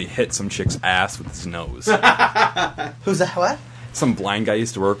literally hit some chick's ass with his nose. Who's that? What? Some blind guy I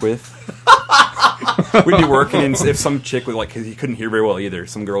used to work with. We'd be working, and if some chick would he couldn't hear very well either.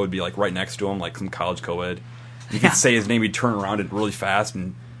 Some girl would be right next to him, like some college co-ed. You could say his name, he'd turn around and really fast,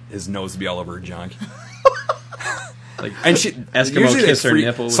 and his nose would be all over her junk. And she Eskimo usually kiss her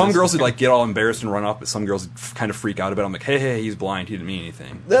nipple with Some his- girls would get all embarrassed and run up, but some girls would kind of freak out a bit. I'm like, hey, he's blind. He didn't mean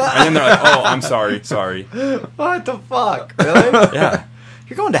anything. And then they're like, oh, I'm sorry. What the fuck? Really? Yeah.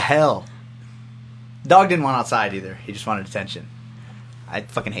 You're going to hell. Dog didn't want outside either. He just wanted attention. I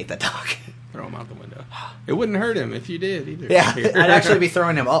fucking hate that dog. Throw him out the window. It wouldn't hurt him if you did either. Yeah, I'd actually be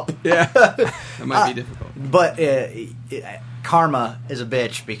throwing him up. Yeah. That might be difficult. But karma is a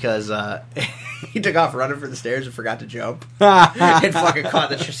bitch because he took off running for the stairs and forgot to jump. And fucking caught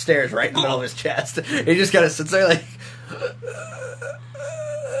the stairs right in the middle of his chest. He just kind of sits there like,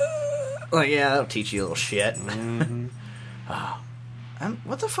 yeah, that'll teach you a little shit.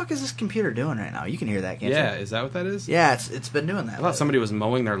 What the fuck is this computer doing right now? You can hear that, can't Yeah, you? is that what that is? Yeah, it's been doing that. I thought somebody was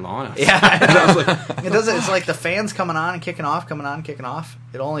mowing their lawn outside. Yeah, it does. It's like the fans coming on and kicking off, coming on and kicking off.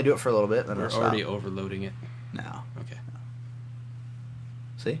 It'll only do it for a little bit, then We're it'll already stop. overloading it. No, Okay.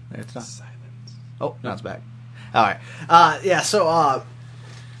 see, there it's done. Silence. Oh, now it's back. All right. Yeah. So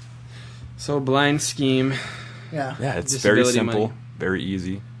blind scheme. Yeah. Yeah, it's very Disability simple, money. very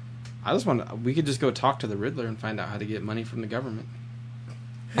easy. I just want we could just go talk to the Riddler and find out how to get money from the government.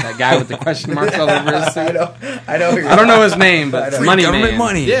 That guy with the question marks all over his suit. I know. I don't know his name, but Free Money government Man.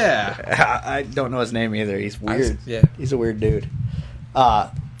 money. Yeah. I don't know his name either. He's weird. Yeah. He's a weird dude.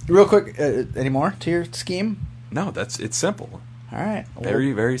 Real quick, any more to your scheme? No, it's simple. All right.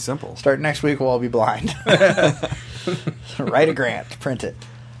 Very, very simple. Start next week, we'll all be blind. Write a grant, print it.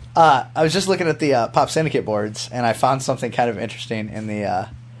 I was just looking at the Pop Syndicate boards, and I found something kind of interesting in the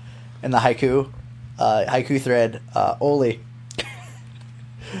haiku thread. Oli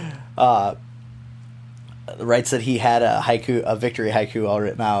writes that he had a victory haiku all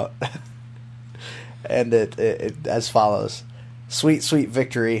written out, and it as follows: "Sweet, sweet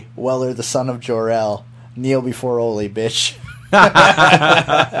victory, Weller, the son of Jor-El, kneel before Oli, bitch."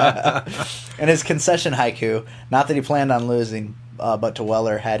 And his concession haiku, not that he planned on losing, but to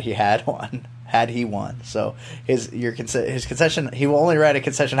Weller had he won. So his concession, he will only write a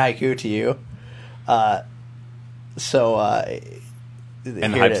concession haiku to you. And the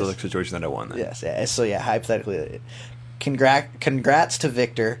hypothetical situation that I won then. Yes, yeah. So yeah, hypothetically, congrats to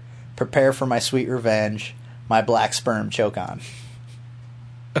Victor. Prepare for my sweet revenge. My black sperm choke on.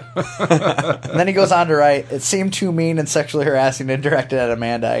 And then he goes on to write, "It seemed too mean and sexually harassing and directed at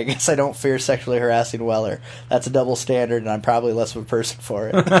Amanda. I guess I don't fear sexually harassing Weller. That's a double standard, and I'm probably less of a person for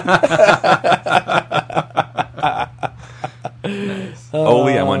it." Nice.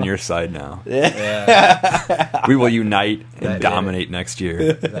 Oli, I'm on your side now. Yeah. We will unite and That did dominate next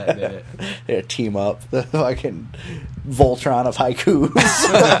year. That did it. Yeah, team up. The fucking Voltron of haikus.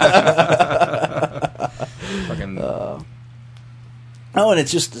 Fucking. Oh, and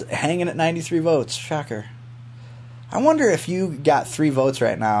it's just hanging at 93 votes. Shocker. I wonder if you got 3 votes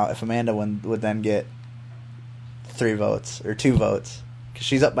right now, if Amanda would then get 3 votes, or 2 votes. Because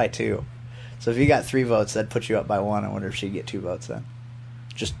she's up by 2. So if you got 3 votes, that'd put you up by 1. I wonder if she'd get 2 votes then.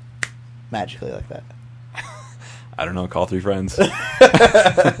 Just magically like that. I don't know, call 3 friends.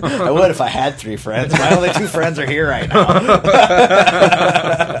 I would if I had 3 friends. My only 2 friends are here right now.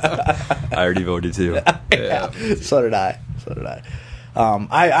 I already voted too. Yeah. So did I.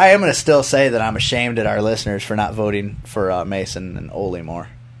 I am going to still say that I'm ashamed at our listeners for not voting for Mason and Oli more.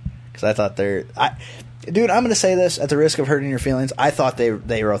 Because I thought dude, I'm going to say this at the risk of hurting your feelings. I thought they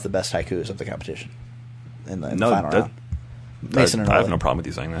wrote the best haikus of the competition in the final round. Mason and Oli. I have no problem with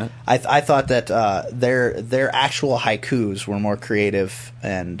you saying that. I thought that their actual haikus were more creative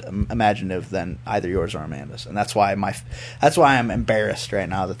and imaginative than either yours or Amanda's, and that's why I'm embarrassed right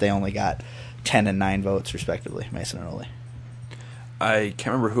now that they only got 10 and 9 votes respectively, Mason and Oli. I can't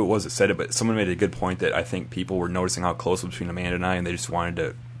remember who it was that said it, but someone made a good point that I think people were noticing how close it was between Amanda and I, and they just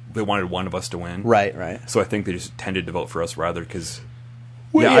wanted one of us to win. Right. So I think they just tended to vote for us rather because.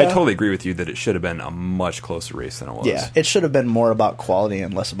 Well, I yeah. totally agree with you that it should have been a much closer race than it was. Yeah, it should have been more about quality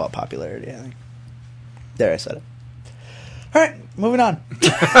and less about popularity, I think. There, I said it. All right, moving on.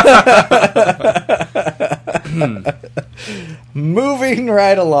 Moving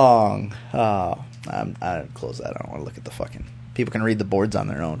right along. Oh, I close that. I don't want to look at the fucking... People can read the boards on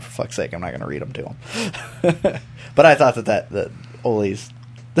their own. For fuck's sake, I'm not going to read them to them. But I thought that Oli's...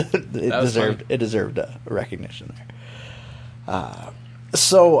 it deserved a recognition there.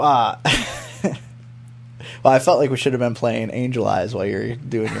 Well, I felt like we should have been playing Angel Eyes while you're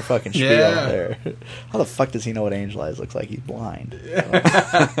doing your fucking spiel there. How the fuck does he know what Angel Eyes looks like? He's blind.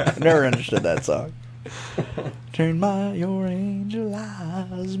 I've never understood that song. Turn your angel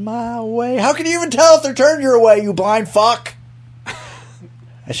eyes my way. How can you even tell if they're turned your way, you blind fuck?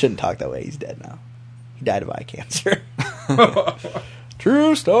 I shouldn't talk that way. He's dead now. He died of eye cancer.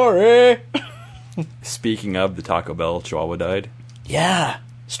 True story. Speaking of, the Taco Bell Chihuahua died. Yeah.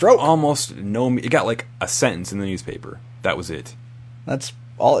 Stroke. Almost no... It got like a sentence in the newspaper. That was it. That's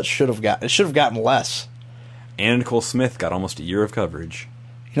all it should have got. It should have gotten less. Anna Nicole Smith got almost a year of coverage.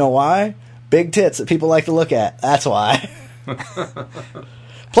 You know why? Big tits that people like to look at. That's why.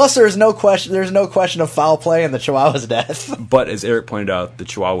 Plus, there's no question of foul play in the Chihuahua's death. But as Eric pointed out, the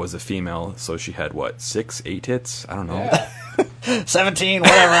Chihuahua was a female, so she had, 6, 8 tits? I don't know. Yeah. 17,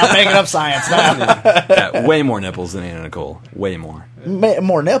 whatever. I'm making up science now. Yeah, way more nipples than Anna Nicole. Way more.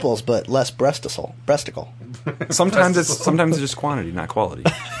 More nipples, but less breasticle. Sometimes it's just quantity, not quality.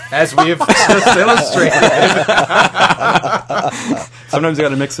 As we have just illustrated. Sometimes you got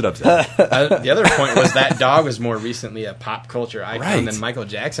to mix it up. Zach. The other point was that dog was more recently a pop culture icon Right. than Michael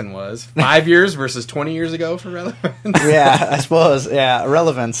Jackson was. 5 years versus 20 years ago for relevance. Yeah, I suppose. Yeah,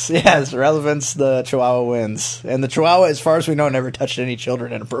 relevance. Yes, relevance. The Chihuahua wins, and the Chihuahua, as far as we know, never touched any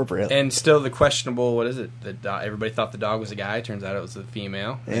children inappropriately. And still the questionable, what is it? Everybody thought the dog was a guy. Turns out it was a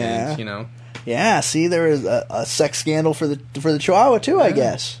female. Yeah. And, Yeah, see, there was a sex scandal for the Chihuahua too. I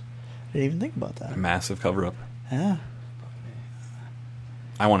guess. I didn't even think about that. A massive cover-up. Yeah.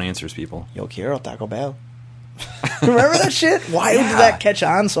 I want answers, people. Yo quiero Taco Bell. Remember that shit? Why did that catch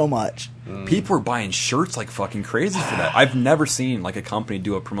on so much? People are buying shirts like fucking crazy for that. I've never seen like a company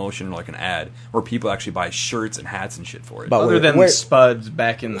do a promotion or like an ad where people actually buy shirts and hats and shit for it. But Other than Spuds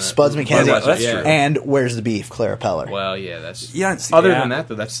back in the... Spuds McKenzie. That's true. And Where's the Beef? Clara Peller. Well, yeah, that's... You don't see, Other than that,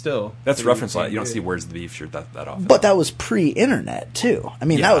 though, that's still... That's pretty reference a lot. You don't good. see Where's the Beef shirt that often. But that was pre-internet, too. I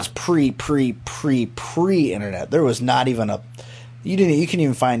mean, Yeah. that was pre-internet. There was not even a... You couldn't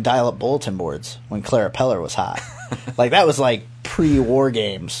even find dial-up bulletin boards when Clara Peller was hot. Like, that was like pre-War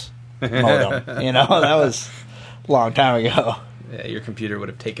Games modem. You know, that was a long time ago. Yeah, your computer would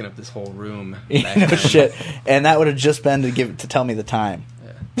have taken up this whole room. You back know, then. shit. And that would have just been to tell me the time.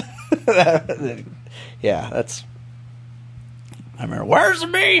 Yeah, that's... I remember, Where's the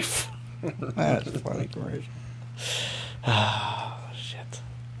Beef? That's a funny commercial. Oh, shit.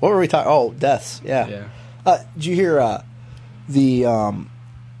 What were we talking? Oh, deaths. Yeah. Did you hear the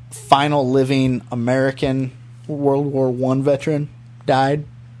final living American World War I veteran died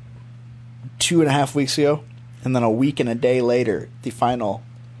 2.5 weeks ago? And then a week and a day later, the final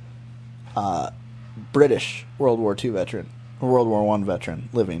British World War II veteran, World War I veteran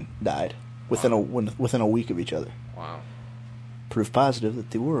living, died within a week of each other. Wow. Proof positive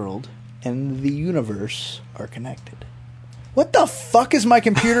that the world and the universe are connected. What the fuck is my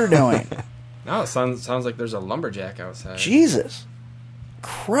computer doing? Now it sounds like there's a lumberjack outside. Jesus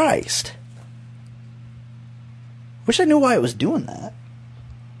Christ. Wish I knew why it was doing that.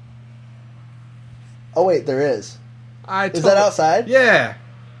 Oh, wait, there is. Is that outside? Yeah.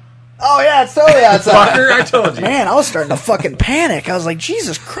 Oh, yeah, it's totally outside. Fucker, I told you. Man, I was starting to fucking panic. I was like,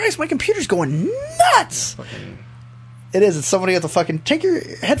 Jesus Christ, my computer's going nuts. Fucking... It is. It's somebody at the fucking... Take your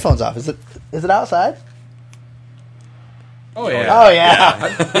headphones off. Is it outside? Oh, yeah. Oh,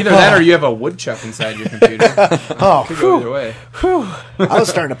 yeah. Either that or you have a woodchuck inside your computer. Oh, Could go either way. Whew. I was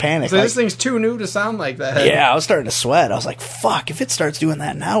starting to panic. So like, this thing's too new to sound like that. yeah, I was starting to sweat. I was like, fuck, if it starts doing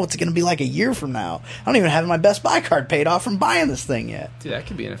that now, what's it going to be like a year from now? I don't even have my Best Buy card paid off from buying this thing yet. Dude, that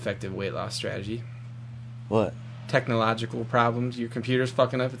could be an effective weight loss strategy. What? Technological problems. Your computer's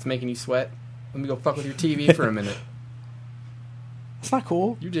fucking up. It's making you sweat. Let me go fuck with your TV for a minute. It's not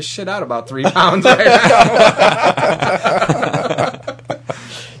cool. You just shit out about 3 pounds right now.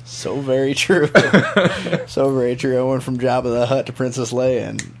 So very true. So very true. I went from Jabba the Hutt to Princess Leia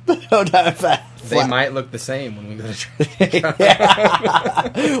and no time fast. They might look the same when we go to church.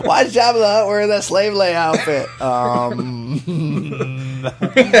 Why is Jabba the Hutt wearing that slave Leia outfit?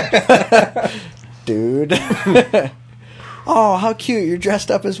 Dude. Oh, how cute. You're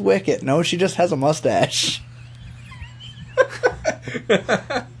dressed up as Wicket. No, she just has a mustache.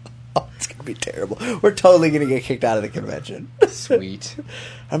 Oh, it's going to be terrible. We're totally going to get kicked out of the convention. Sweet.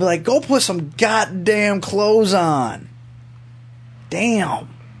 I'd be like, go put some goddamn clothes on. Damn.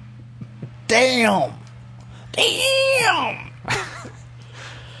 Damn. Damn.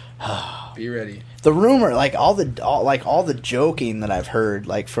 Be ready. The rumor, like all the joking that I've heard,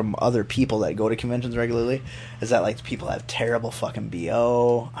 like from other people that go to conventions regularly, is that like people have terrible fucking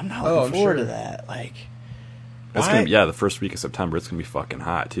BO. I'm not looking forward to that. Like, It's why? gonna be, the first week of September, it's gonna be fucking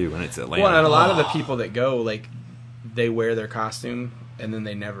hot too, and it's Atlanta. Well, and a lot of the people that go, like, they wear their costume and then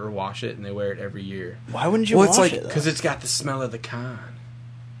they never wash it and they wear it every year. Why wouldn't you Well, it's watch like- it? Because it's got the smell of the con.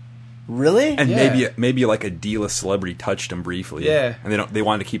 Really? And Yeah. maybe like a D-list celebrity touched them briefly. Yeah. And they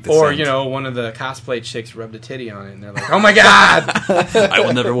wanted to keep the Or, scent. you know, one of the cosplay chicks rubbed a titty on it and they're like, oh my god! I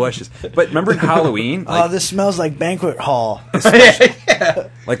will never wash this. But remember in Halloween, Oh, this smells like banquet hall.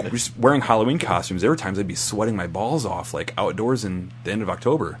 like just wearing Halloween costumes, there were times I'd be sweating my balls off, like outdoors in the end of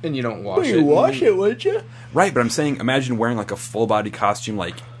October. And you don't wash it. You wash it, would you? Right, but I'm saying, imagine wearing like a full body costume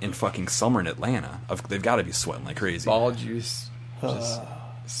like in fucking summer in Atlanta. They've got to be sweating like crazy. Ball juice just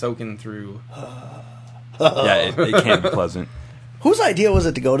soaking through. Yeah, it can't be pleasant. Whose idea was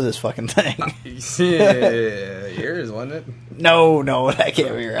it to go to this fucking thing? Yeah, yours, wasn't it? No, that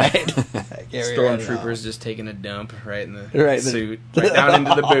can't be right. That can't be right at all. Stormtroopers just taking a dump right in the Right, suit, right down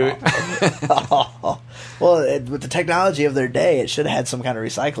into the boot. Well, with the technology of their day, it should have had some kind of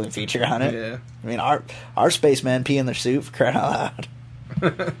recycling feature on it. Yeah. I mean, our spacemen pee in their suit for crying out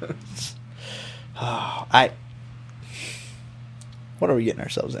loud. What are we getting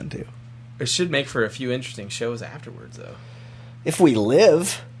ourselves into? It should make for a few interesting shows afterwards, though. If we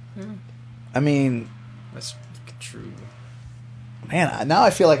live, I mean, That's true. man, now I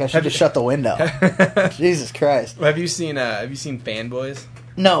feel like I should just shut the window. Jesus Christ! Have you seen Fanboys?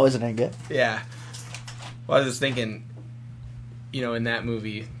 No, isn't it good? Yeah. Well, I was just thinking, you know, in that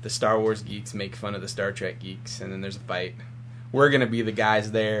movie, the Star Wars geeks make fun of the Star Trek geeks, and then there's a fight. we're gonna be the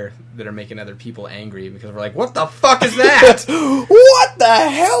guys there that are making other people angry because we're like, what the fuck is that? What the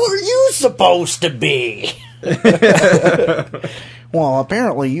hell are you supposed to be? Well,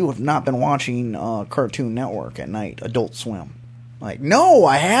 apparently you have not been watching Cartoon Network at night, Adult Swim. Like, no,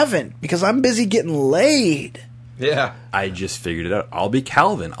 I haven't, because I'm busy getting laid. Yeah. I just figured it out. I'll be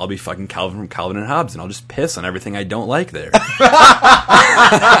Calvin. I'll be fucking Calvin from Calvin and Hobbes, and I'll just piss on everything I don't like there.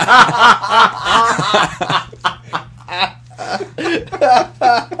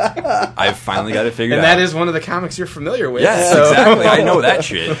 I've finally got it figured And out. that is one of the comics you're familiar with. Yes, so. exactly. I know that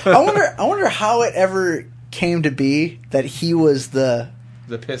shit. I wonder how it ever came to be that he was the...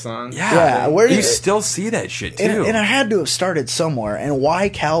 The piss on. Yeah, where you did it- still see that shit too. And it had to have started somewhere. And why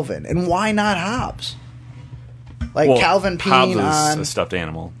Calvin? And why not Hobbes? Like, well, Calvin Hobbes peeing is on... a stuffed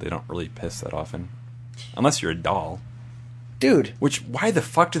animal. They don't really piss that often, unless you're a doll. Dude. Which, why the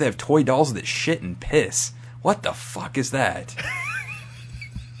fuck do they have toy dolls that shit and piss? What the fuck is that?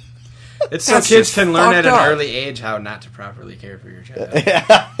 It's so That's kids just can learn at fucked an up. early age how not to properly care for your child.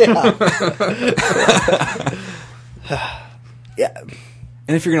 Yeah.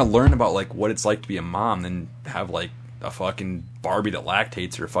 And if you're gonna learn about like what it's like to be a mom, then have like a fucking Barbie that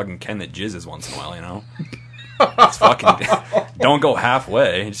lactates or a fucking Ken that jizzes once in a while, you know? It's fucking don't go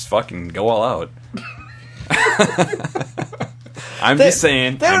halfway, just fucking go all out. I'm just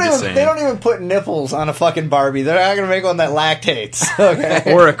saying. They don't even put nipples on a fucking Barbie. They're not going to make one that lactates.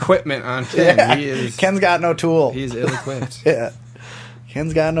 Okay. Or equipment on Ken. Yeah. Ken's got no tool. He's ill-equipped. Yeah.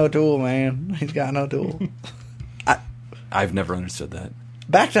 Ken's got no tool, man. He's got no tool. I've never understood that.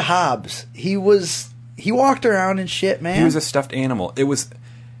 Back to Hobbes. He walked around and shit, man. He was a stuffed animal. It was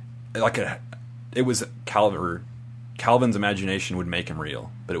Calvin's imagination would make him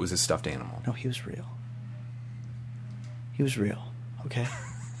real, but it was his stuffed animal. No, he was real. He was real. Okay.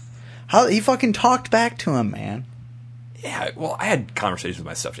 How he fucking talked back to him, man. Yeah, well, I had conversations with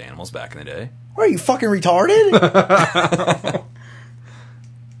my stuffed animals back in the day. What, are you fucking retarded?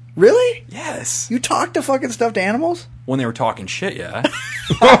 Really? Yes. You talk to fucking stuffed animals? When they were talking shit, yeah.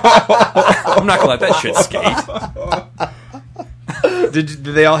 I'm not gonna let that shit skate. Did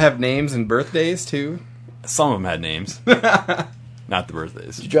they all have names and birthdays, too? Some of them had names. Not the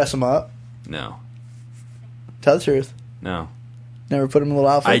birthdays. Did you dress them up? No. Tell the truth. No. Never put them in little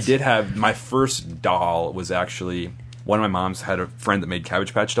outfits? I did have... My first doll was actually... One of my moms had a friend that made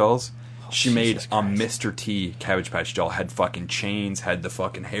Cabbage Patch dolls. She made Jesus a Christ. Mr. T Cabbage Patch doll. Had fucking chains, had the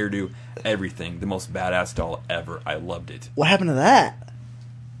fucking hairdo, everything. The most badass doll ever. I loved it. What happened to that?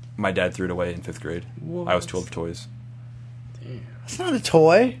 My dad threw it away in 5th grade. I was too old for toys. That's not a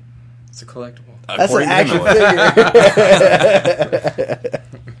toy. It's a collectible. That's an According to him, action it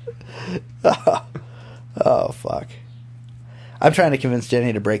was. figure. Oh, fuck. I'm trying to convince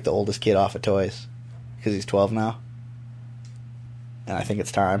Jenny to break the oldest kid off of toys. Because he's 12 now. And I think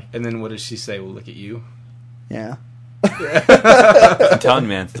it's time. And then what does she say? Well, look at you. Yeah. I'm telling you,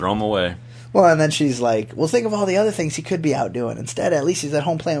 man, throw them away. Well, and then she's like, well, think of all the other things he could be out doing. Instead, at least he's at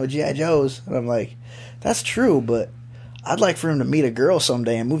home playing with G.I. Joes. And I'm like, that's true, but I'd like for him to meet a girl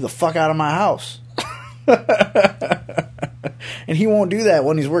someday and move the fuck out of my house. And he won't do that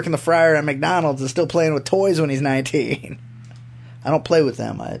when he's working the fryer at McDonald's and still playing with toys when he's 19. I don't play with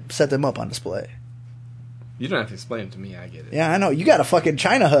them. I set them up on display. You don't have to explain it to me. I get it. Yeah, I know. You got a fucking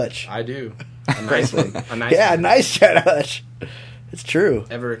China hutch. I do. A nice one. A nice Yeah, a one. nice China hutch. It's true.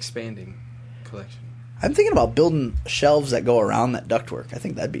 Ever-expanding collection. I'm thinking about building shelves that go around that ductwork. I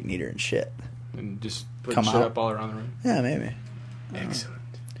think that'd be neater than shit. And just put Come shit out. up all around the room. Yeah, maybe. Excellent.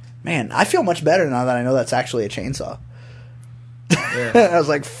 Man, I feel much better now that I know that's actually a chainsaw. Yeah. I was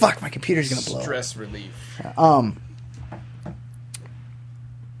like, fuck, my computer's gonna blow up. Stress relief.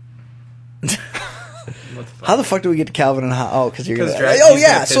 What the fuck? How the fuck do we get to Calvin and how? Oh, because you're gonna. 'Cause Drag- Oh he's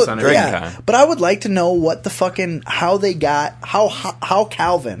yeah, gonna piss so on Dragon yeah. Con. But I would like to know what the fucking how they got how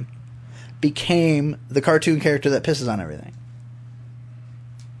Calvin became the cartoon character that pisses on everything.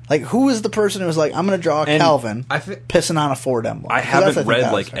 Like, who is the person who was like, I'm gonna draw And Calvin I thi- pissing on a Ford emblem? I 'Cause haven't think read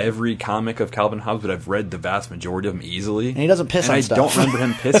that was like right. every comic of Calvin Hobbes, but I've read the vast majority of them easily. And he doesn't piss on I stuff. don't remember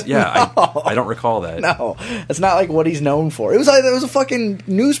him piss. Yeah, I don't recall that. No, it's not like what he's known for. It was a fucking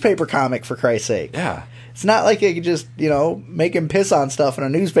newspaper comic, for Christ's sake. Yeah. It's not like you could just, make him piss on stuff in a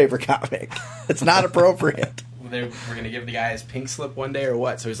newspaper comic. It's not appropriate. We're going to give the guy his pink slip one day or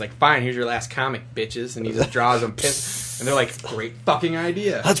what? So he's like, fine, here's your last comic, bitches. And he just draws them piss. And they're like, great fucking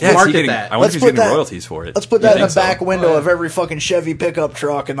idea. Let's Yeah, market getting, that. I wonder Let's if he's put getting that- royalties for it. Let's put You that in the think so? back window of every fucking Chevy pickup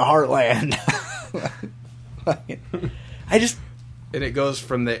truck in the Heartland. And it goes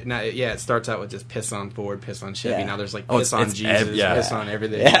from the it starts out with just piss on Ford, piss on Chevy. Yeah. Now there's like Oh, piss on it's Jesus, piss on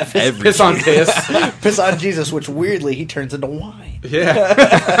everything. Yeah, piss on piss. Piss on Jesus, which weirdly he turns into wine. Yeah.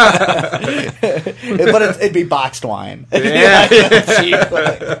 But it'd be boxed wine. Yeah. Cheap,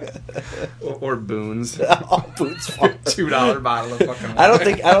 like, Or Boone's. oh, Boone's Farm. $2 bottle of fucking wine. I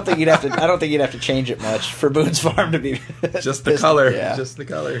don't think you'd have to change it much for Boone's Farm to be Just the color. Yeah. Just the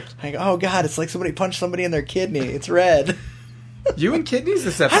color. Like, oh god, it's like somebody punched somebody in their kidney. It's red. You and kidneys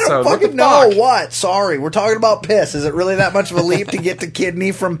this I episode. don't What the fucking know fuck? what. Sorry, we're talking about piss. Is it really that much of a leap to get to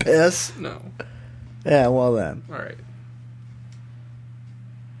kidney from piss? No. Yeah, well then. All right.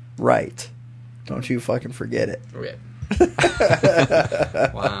 Right. Don't you fucking forget it. Okay.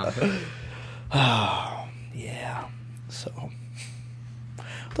 Wow. Yeah. So,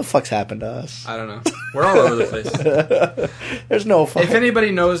 what the fuck's happened to us? I don't know. We're all over the place. There's no fucking... If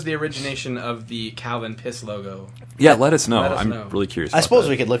anybody knows the origination of the Calvin Piss logo, Yeah, let us know. Let us I'm know. really curious. I about suppose that.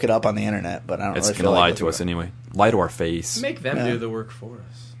 we could look it up on the internet, but I don't It's really gonna feel like lie looking to us it up. anyway. Lie to our face. make them Yeah. do the work for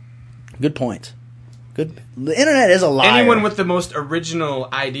us. Good point. Good. The internet is a liar. Anyone with the most original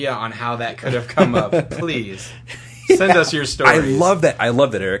idea on how that could have come up, please send us your I stories. love that,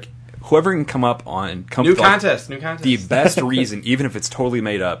 Eric. Whoever can come new with, like, contest. the best reason, even if it's totally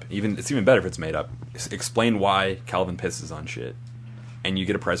made up, it's even better if it's made up. Explain why Calvin pisses on shit, and you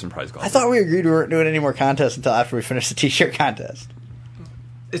get a prize called. I thought we agreed we weren't doing any more contests until after we finished the t-shirt contest.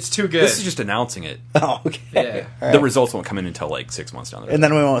 It's too good. This is just announcing it. Oh, okay. Yeah. All right. The results won't come in until like 6 months down the road. And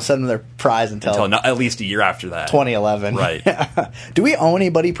then we won't send them their prize until Until at least a year after that. 2011. Right. Do we owe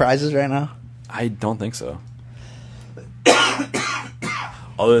anybody prizes right now? I don't think so.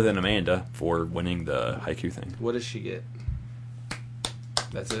 Other than Amanda for winning the haiku thing. What does she get?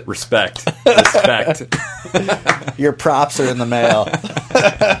 That's it. Respect. Respect. Your props are in the mail.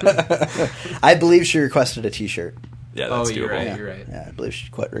 I believe she requested a t-shirt. Yeah, that's You're doable. right. Yeah. You're right. Yeah, I believe she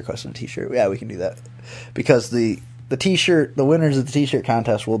requested a t-shirt. Yeah, we can do that. Because the t-shirt, the winners of the t-shirt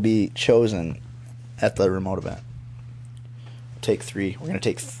contest will be chosen at the remote event. Take 3. We're going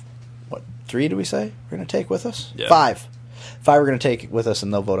to take, 3 do we say? We're going to take with us? Yeah. 5. 5 we're going to take with us,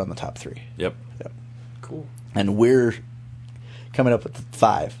 and they'll vote on the top 3. Yep. Cool. And we're coming up with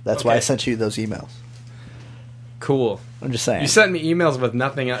 5. That's why I Okay. sent you those emails. Cool. I'm just saying. You sent me emails with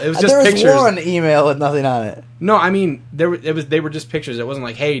nothing else. It was just there was pictures. one email with nothing on it. No, I mean they were just pictures. It wasn't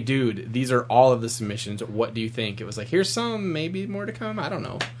like, hey, dude, these are all of the submissions. What do you think? It was like, here's some, maybe more to come. I don't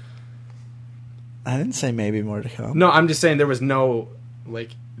know. I didn't say maybe more to come. No, I'm just saying there was no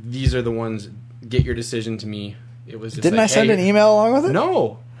like these are the ones. Get your decision to me. It was just Didn't like, I send hey, an email along with it?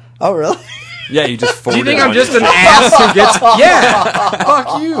 No. Oh, really? Yeah, you just Do forwarded you think it I'm on just your- an ass who gets? Yeah.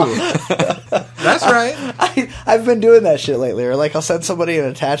 Fuck you. That's right. I've been doing that shit lately. Or like I'll send somebody an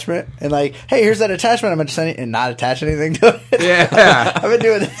attachment and like, hey, here's that attachment. I'm going to send it and not attach anything to it. Yeah. I've been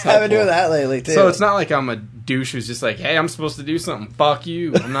doing that lately too. So it's not like I'm a douche who's just like, hey, I'm supposed to do something. Fuck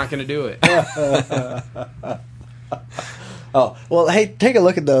you. I'm not going to do it. Oh, well, hey, take a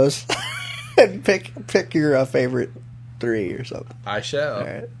look at those and pick your favorite 3 or something. I shall. All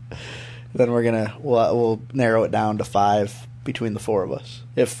right. Then we'll narrow it down to 5 between the 4 of us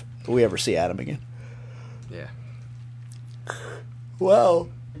if we ever see Adam again. Yeah. Well,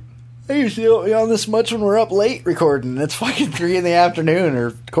 I usually don't be on this much when we're up late recording. It's fucking 3 in the afternoon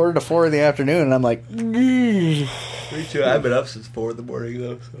or 3:45 in the afternoon, and I'm like, Me too. I've been up since 4 in the morning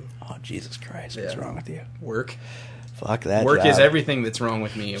though. So. oh, Jesus Christ, what's Yeah. wrong with you? Work. Fuck that Work job. is everything that's wrong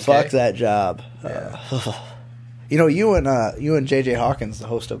with me. Okay? Fuck that job. Yeah. You know, you and JJ Hawkins, the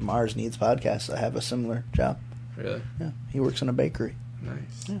host of Mars Needs podcast, have a similar job. Really? Yeah, he works in a bakery,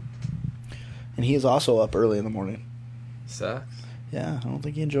 Nice. and he is also up early in the morning. Sucks. Yeah, I don't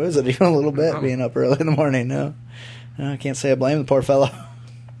think he enjoys it even a little bit, No. being up early in the morning. No, I can't say I blame the poor fellow.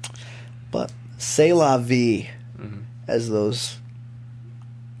 But c'est la vie, as those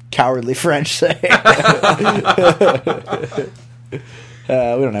cowardly French say. We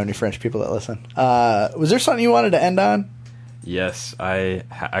don't have any French people that listen. Was there something you wanted to end on? Yes, I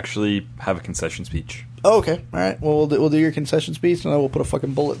actually have a concession speech. Oh, okay. All right. Well, we'll do your concession speech, and then we'll put a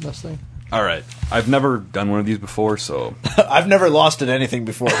fucking bullet in this thing. All right. I've never done one of these before, so I've never lost at anything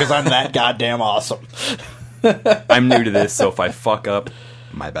before because I'm that goddamn awesome. I'm new to this, so if I fuck up,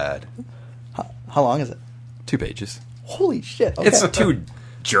 my bad. How long is it? 2 pages. Holy shit. Okay. It's 2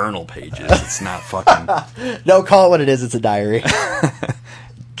 journal pages. It's not fucking No, call it what it is. It's a diary.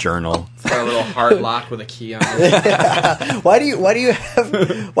 journal. It's got a little heart lock with a key on it. Why do you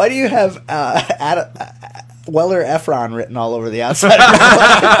have Weller Efron written all over the outside?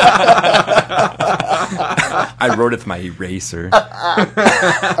 I wrote it with my eraser. Yeah,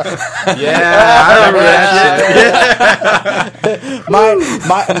 I remember that shit.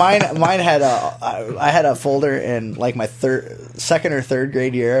 Mine had I had a folder in like my second or third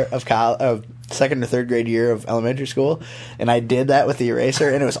grade year of elementary school, and I did that with the eraser,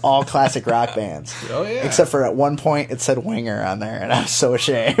 and it was all classic rock bands. Oh yeah. Except for at one point it said Winger on there, and I was so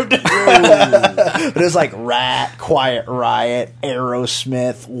ashamed. But it was like Rat, Quiet Riot,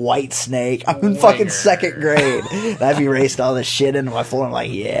 Aerosmith, Whitesnake. I'm in fucking second grade, and I've erased all this shit into my folder. I'm like,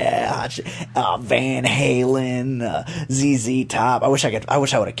 yeah, hot shit. Van Halen, ZZ Top. I wish I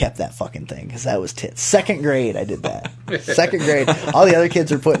would have kept that fucking thing, because that was tits. Second grade, I did that. Second grade. All the other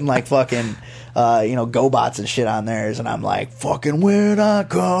kids are putting like fucking GoBots and shit on theirs, and I'm like, fucking, we're not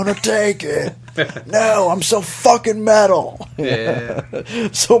gonna take it. No, I'm so fucking metal. Yeah.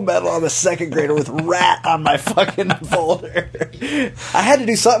 So metal, I'm a second grader with Rat on my fucking folder. I had to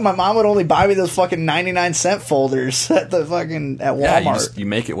do something. My mom would only buy me those fucking 99-cent folders at Walmart. Yeah, you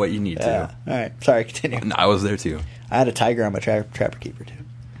make it what you need to. All right, sorry, continue. And I was there too. I had a tiger on my Trapper Keeper too.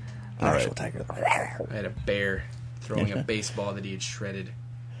 An actual tiger. I had a bear throwing a baseball that he had shredded.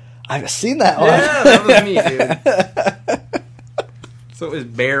 I've seen that one. Yeah, that was me, dude. So it was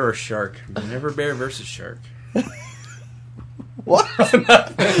bear or shark. Never bear versus shark. What?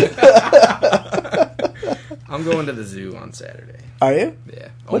 I'm going to the zoo on Saturday. Are you? Yeah,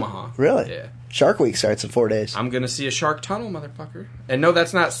 What? Omaha. Really? Yeah. Shark Week starts in 4 days. I'm going to see a shark tunnel, motherfucker. And no,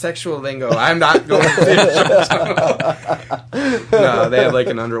 that's not sexual lingo. I'm not going to see a shark tunnel. No, they have like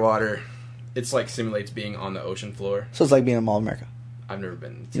an underwater. It's like simulates being on the ocean floor. So it's like being in Mall of America. I've never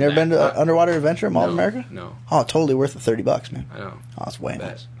been. You never been to Underwater Adventure in Mall of No, America? no. Oh, totally worth the $30, man. I know. Oh, it's way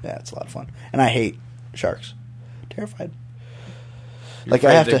Bet. nice. Yeah, it's a lot of fun. And I hate sharks. Terrified. You're Like,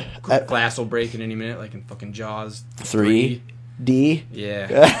 I have afraid to- the glass will break in any minute, like in fucking Jaws 3D. Yeah.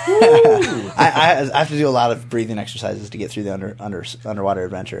 I have to do a lot of breathing exercises to get through the underwater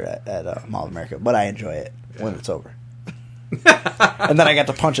adventure at Mall of America, but I enjoy it when it's over. And then I got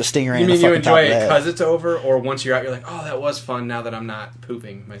to punch a stingray You in the mean you fucking top enjoy of the it head. because it's over, or once you're out, you're like, oh, that was fun. Now that I'm not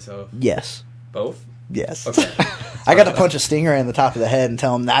pooping myself. Yes. Both. Yes. Okay. I got to punch a stingray in the top of the head and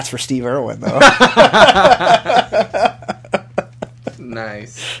tell him that's for Steve Irwin, though.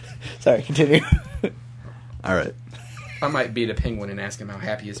 Nice. Sorry, continue. All right. I might beat a penguin and ask him how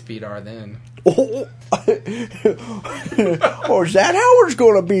happy his feet are then. Oh, is that how it's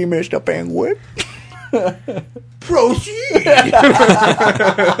going to be, Mr. Penguin? Proceed.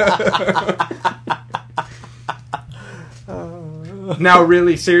 Now,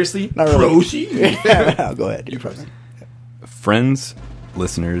 really, seriously, Not really. proceed. No, go ahead. You proceed. Friends,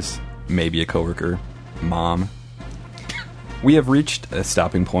 listeners, maybe a coworker, mom. We have reached a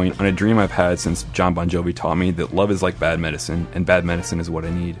stopping point on a dream I've had since John Bon Jovi taught me that love is like bad medicine, and bad medicine is what I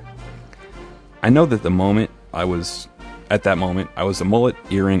need. I know that at that moment, I was a mullet,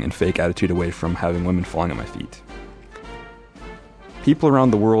 earring, and fake attitude away from having women falling at my feet. People around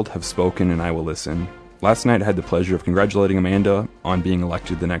the world have spoken, and I will listen. Last night I had the pleasure of congratulating Amanda on being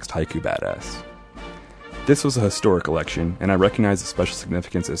elected the next Haiku Badass. This was a historic election, and I recognize the special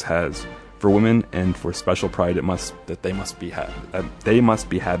significance it has for women and for special pride they must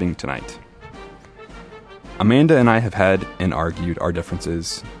be having tonight. Amanda and I have had and argued our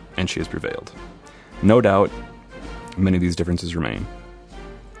differences, and she has prevailed. No doubt, many of these differences remain.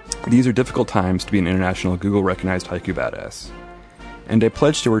 These are difficult times to be an international Google-recognized Haiku Badass, and I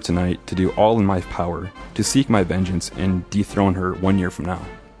pledge to her tonight to do all in my power to seek my vengeance and dethrone her 1 year from now.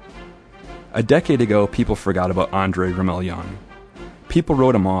 A decade ago, people forgot about Andre Ramel Young. People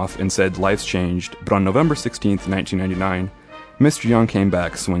wrote him off and said life's changed, but on November 16th, 1999, Mr. Young came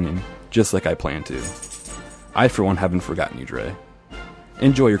back swinging, just like I planned to. I, for one, haven't forgotten you, Dre.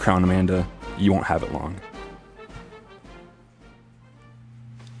 Enjoy your crown, Amanda. You won't have it long.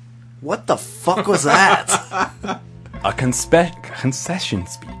 What the fuck was that? A concession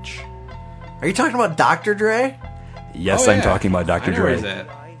speech. Are you talking about Dr. Dre? Yes, Oh, I'm yeah. talking about Dr. I know where Dre. he's at.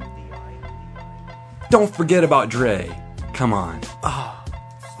 Don't forget about Dre. Come on.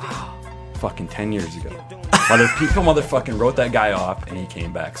 Fucking 10 years ago. People motherfucking wrote that guy off, and he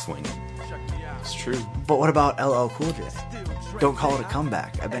came back swinging. It's true. But what about LL Cool J? Don't call it a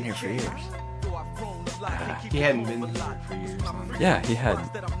comeback. I've been here for years. He hadn't been here for years. Yeah, he had.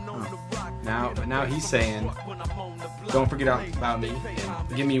 But now he's saying, don't forget about me,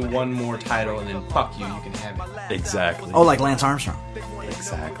 and give me one more title, and then fuck you, you can have it. Exactly. Oh, like Lance Armstrong.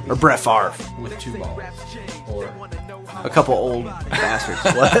 exactly. Or Brett Favre. With 2 balls. Or A couple old bastards.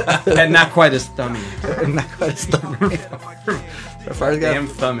 What? And not quite as thummy. Not quite as thumb. Damn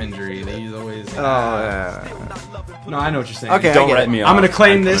thumb injury. He's always. Oh, yeah. No, I know what you're saying. Okay, Don't write me off. I'm gonna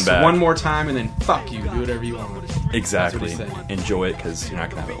claim I'm this coming back. one more time and then fuck you. Do whatever you want. Exactly. That's what he's saying. Enjoy it because you're not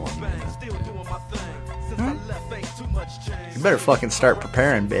gonna have it long. You better fucking start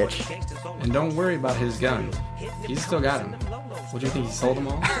preparing, bitch. And don't worry about his gun. He's still got them. What do you think? He sold them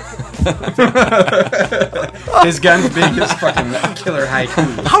all? His gun's big as fucking killer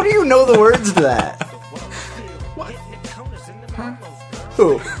haiku. How do you know the words to that? What? Huh?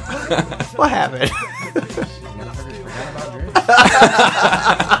 Who? What happened? Motherfuckers forgot about Drake.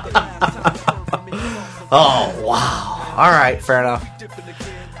 Oh, wow. All right, fair enough.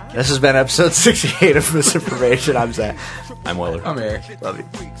 This has been episode 68 of Misinformation. I'm Zach. I'm Weller. I'm Eric. Love you.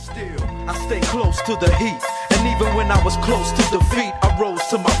 I stay close to the heat, and even when I was close to defeat, I rose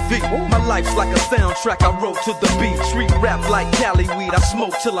to my feet. My life's like a soundtrack I wrote to the beat. Street rap like Cali weed, I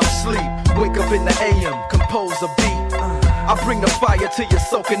smoke till I'm sleep. Wake up in the AM, compose a beat. I bring the fire till you're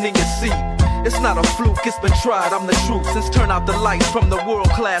soaking in your seat. It's not a fluke, it's been tried, I'm the truth. Since turn out the lights from the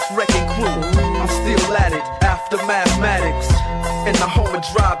world-class wrecking crew, I'm still at it, after mathematics. In the home of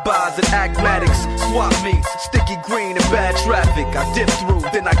drive-bys and acmatics, swap meets, sticky green and bad traffic. I dip through,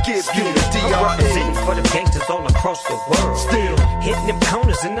 then I give you the I'm representing DRE. for the gangsters all across the world. Still Hitting them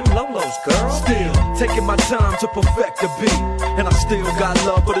corners and them lolos, girl. Still taking my time to perfect the beat, and I still got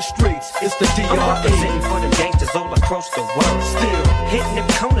love for the streets. It's the I'm representing DRE. for the gangsters all across the world. Still Hitting them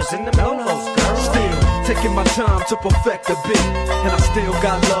corners and them lolos, girl. Still taking my time to perfect the beat, and I still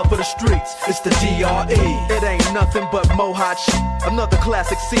got love for the streets. It's the DRE. It ain't nothing but mohawk shit. Another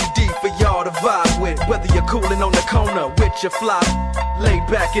classic CD for y'all to vibe with. Whether you're cooling on the corner with your fly, laid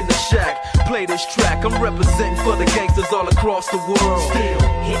back in the shack, play this track. I'm representing for the gangsters all across the world. Still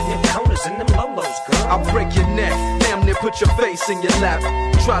Hitting them corners and them lolos, girl. I'll break your neck, damn near put your face in your lap.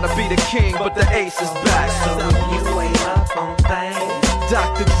 Try to be the king, but the ace is back. So you ain't up on things.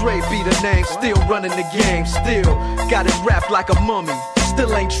 Dr. Dre be the name, still running the game, still got it wrapped like a mummy.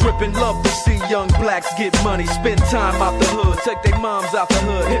 Still ain't tripping, love to see young blacks get money. Spend time out the hood, take their moms out the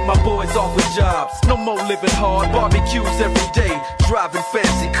hood. Hit my boys off with jobs, no more living hard. Barbecues every day, driving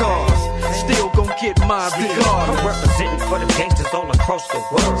fancy cars. Still gon' get mine I'm regardless. representing for the gangsters all across the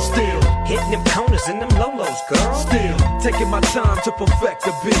world. Still Hitting them corners and them lolos, girl. Still taking my time to perfect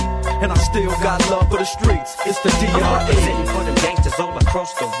the beat, and I still got love for the streets. It's the I'm representing DRE. for the gangsters all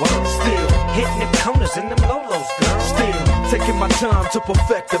across the world. Still Hitting them corners and them lolos, girl. Still taking my time to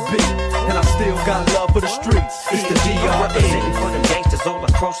perfect the beat, and I still got love for the streets. It's the I'm representing DRE. for the gangsters all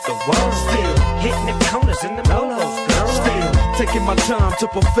across the world. Still Hitting them corners and them lolos, girl. Still taking my time to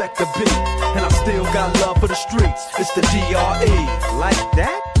perfect the beat, and I still got love for the streets. It's the DRE. Like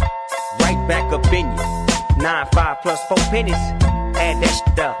that? Right back up in you. 9-5 plus 4 pennies. Add that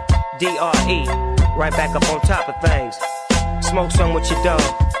shit up. DRE. Right back up on top of things. Smoke some with your dog.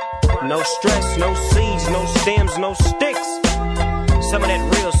 No stress, no seeds, no stems, no sticks. Some of that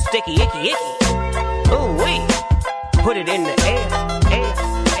real sticky, icky. Ooh wee. Put it in the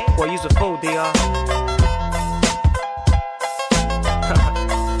air. Boy, use a fool, DR.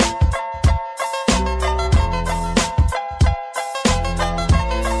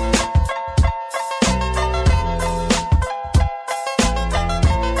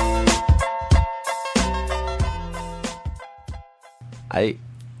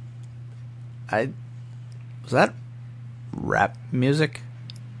 Was that rap music?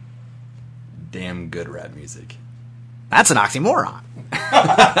 Damn good rap music. That's an oxymoron.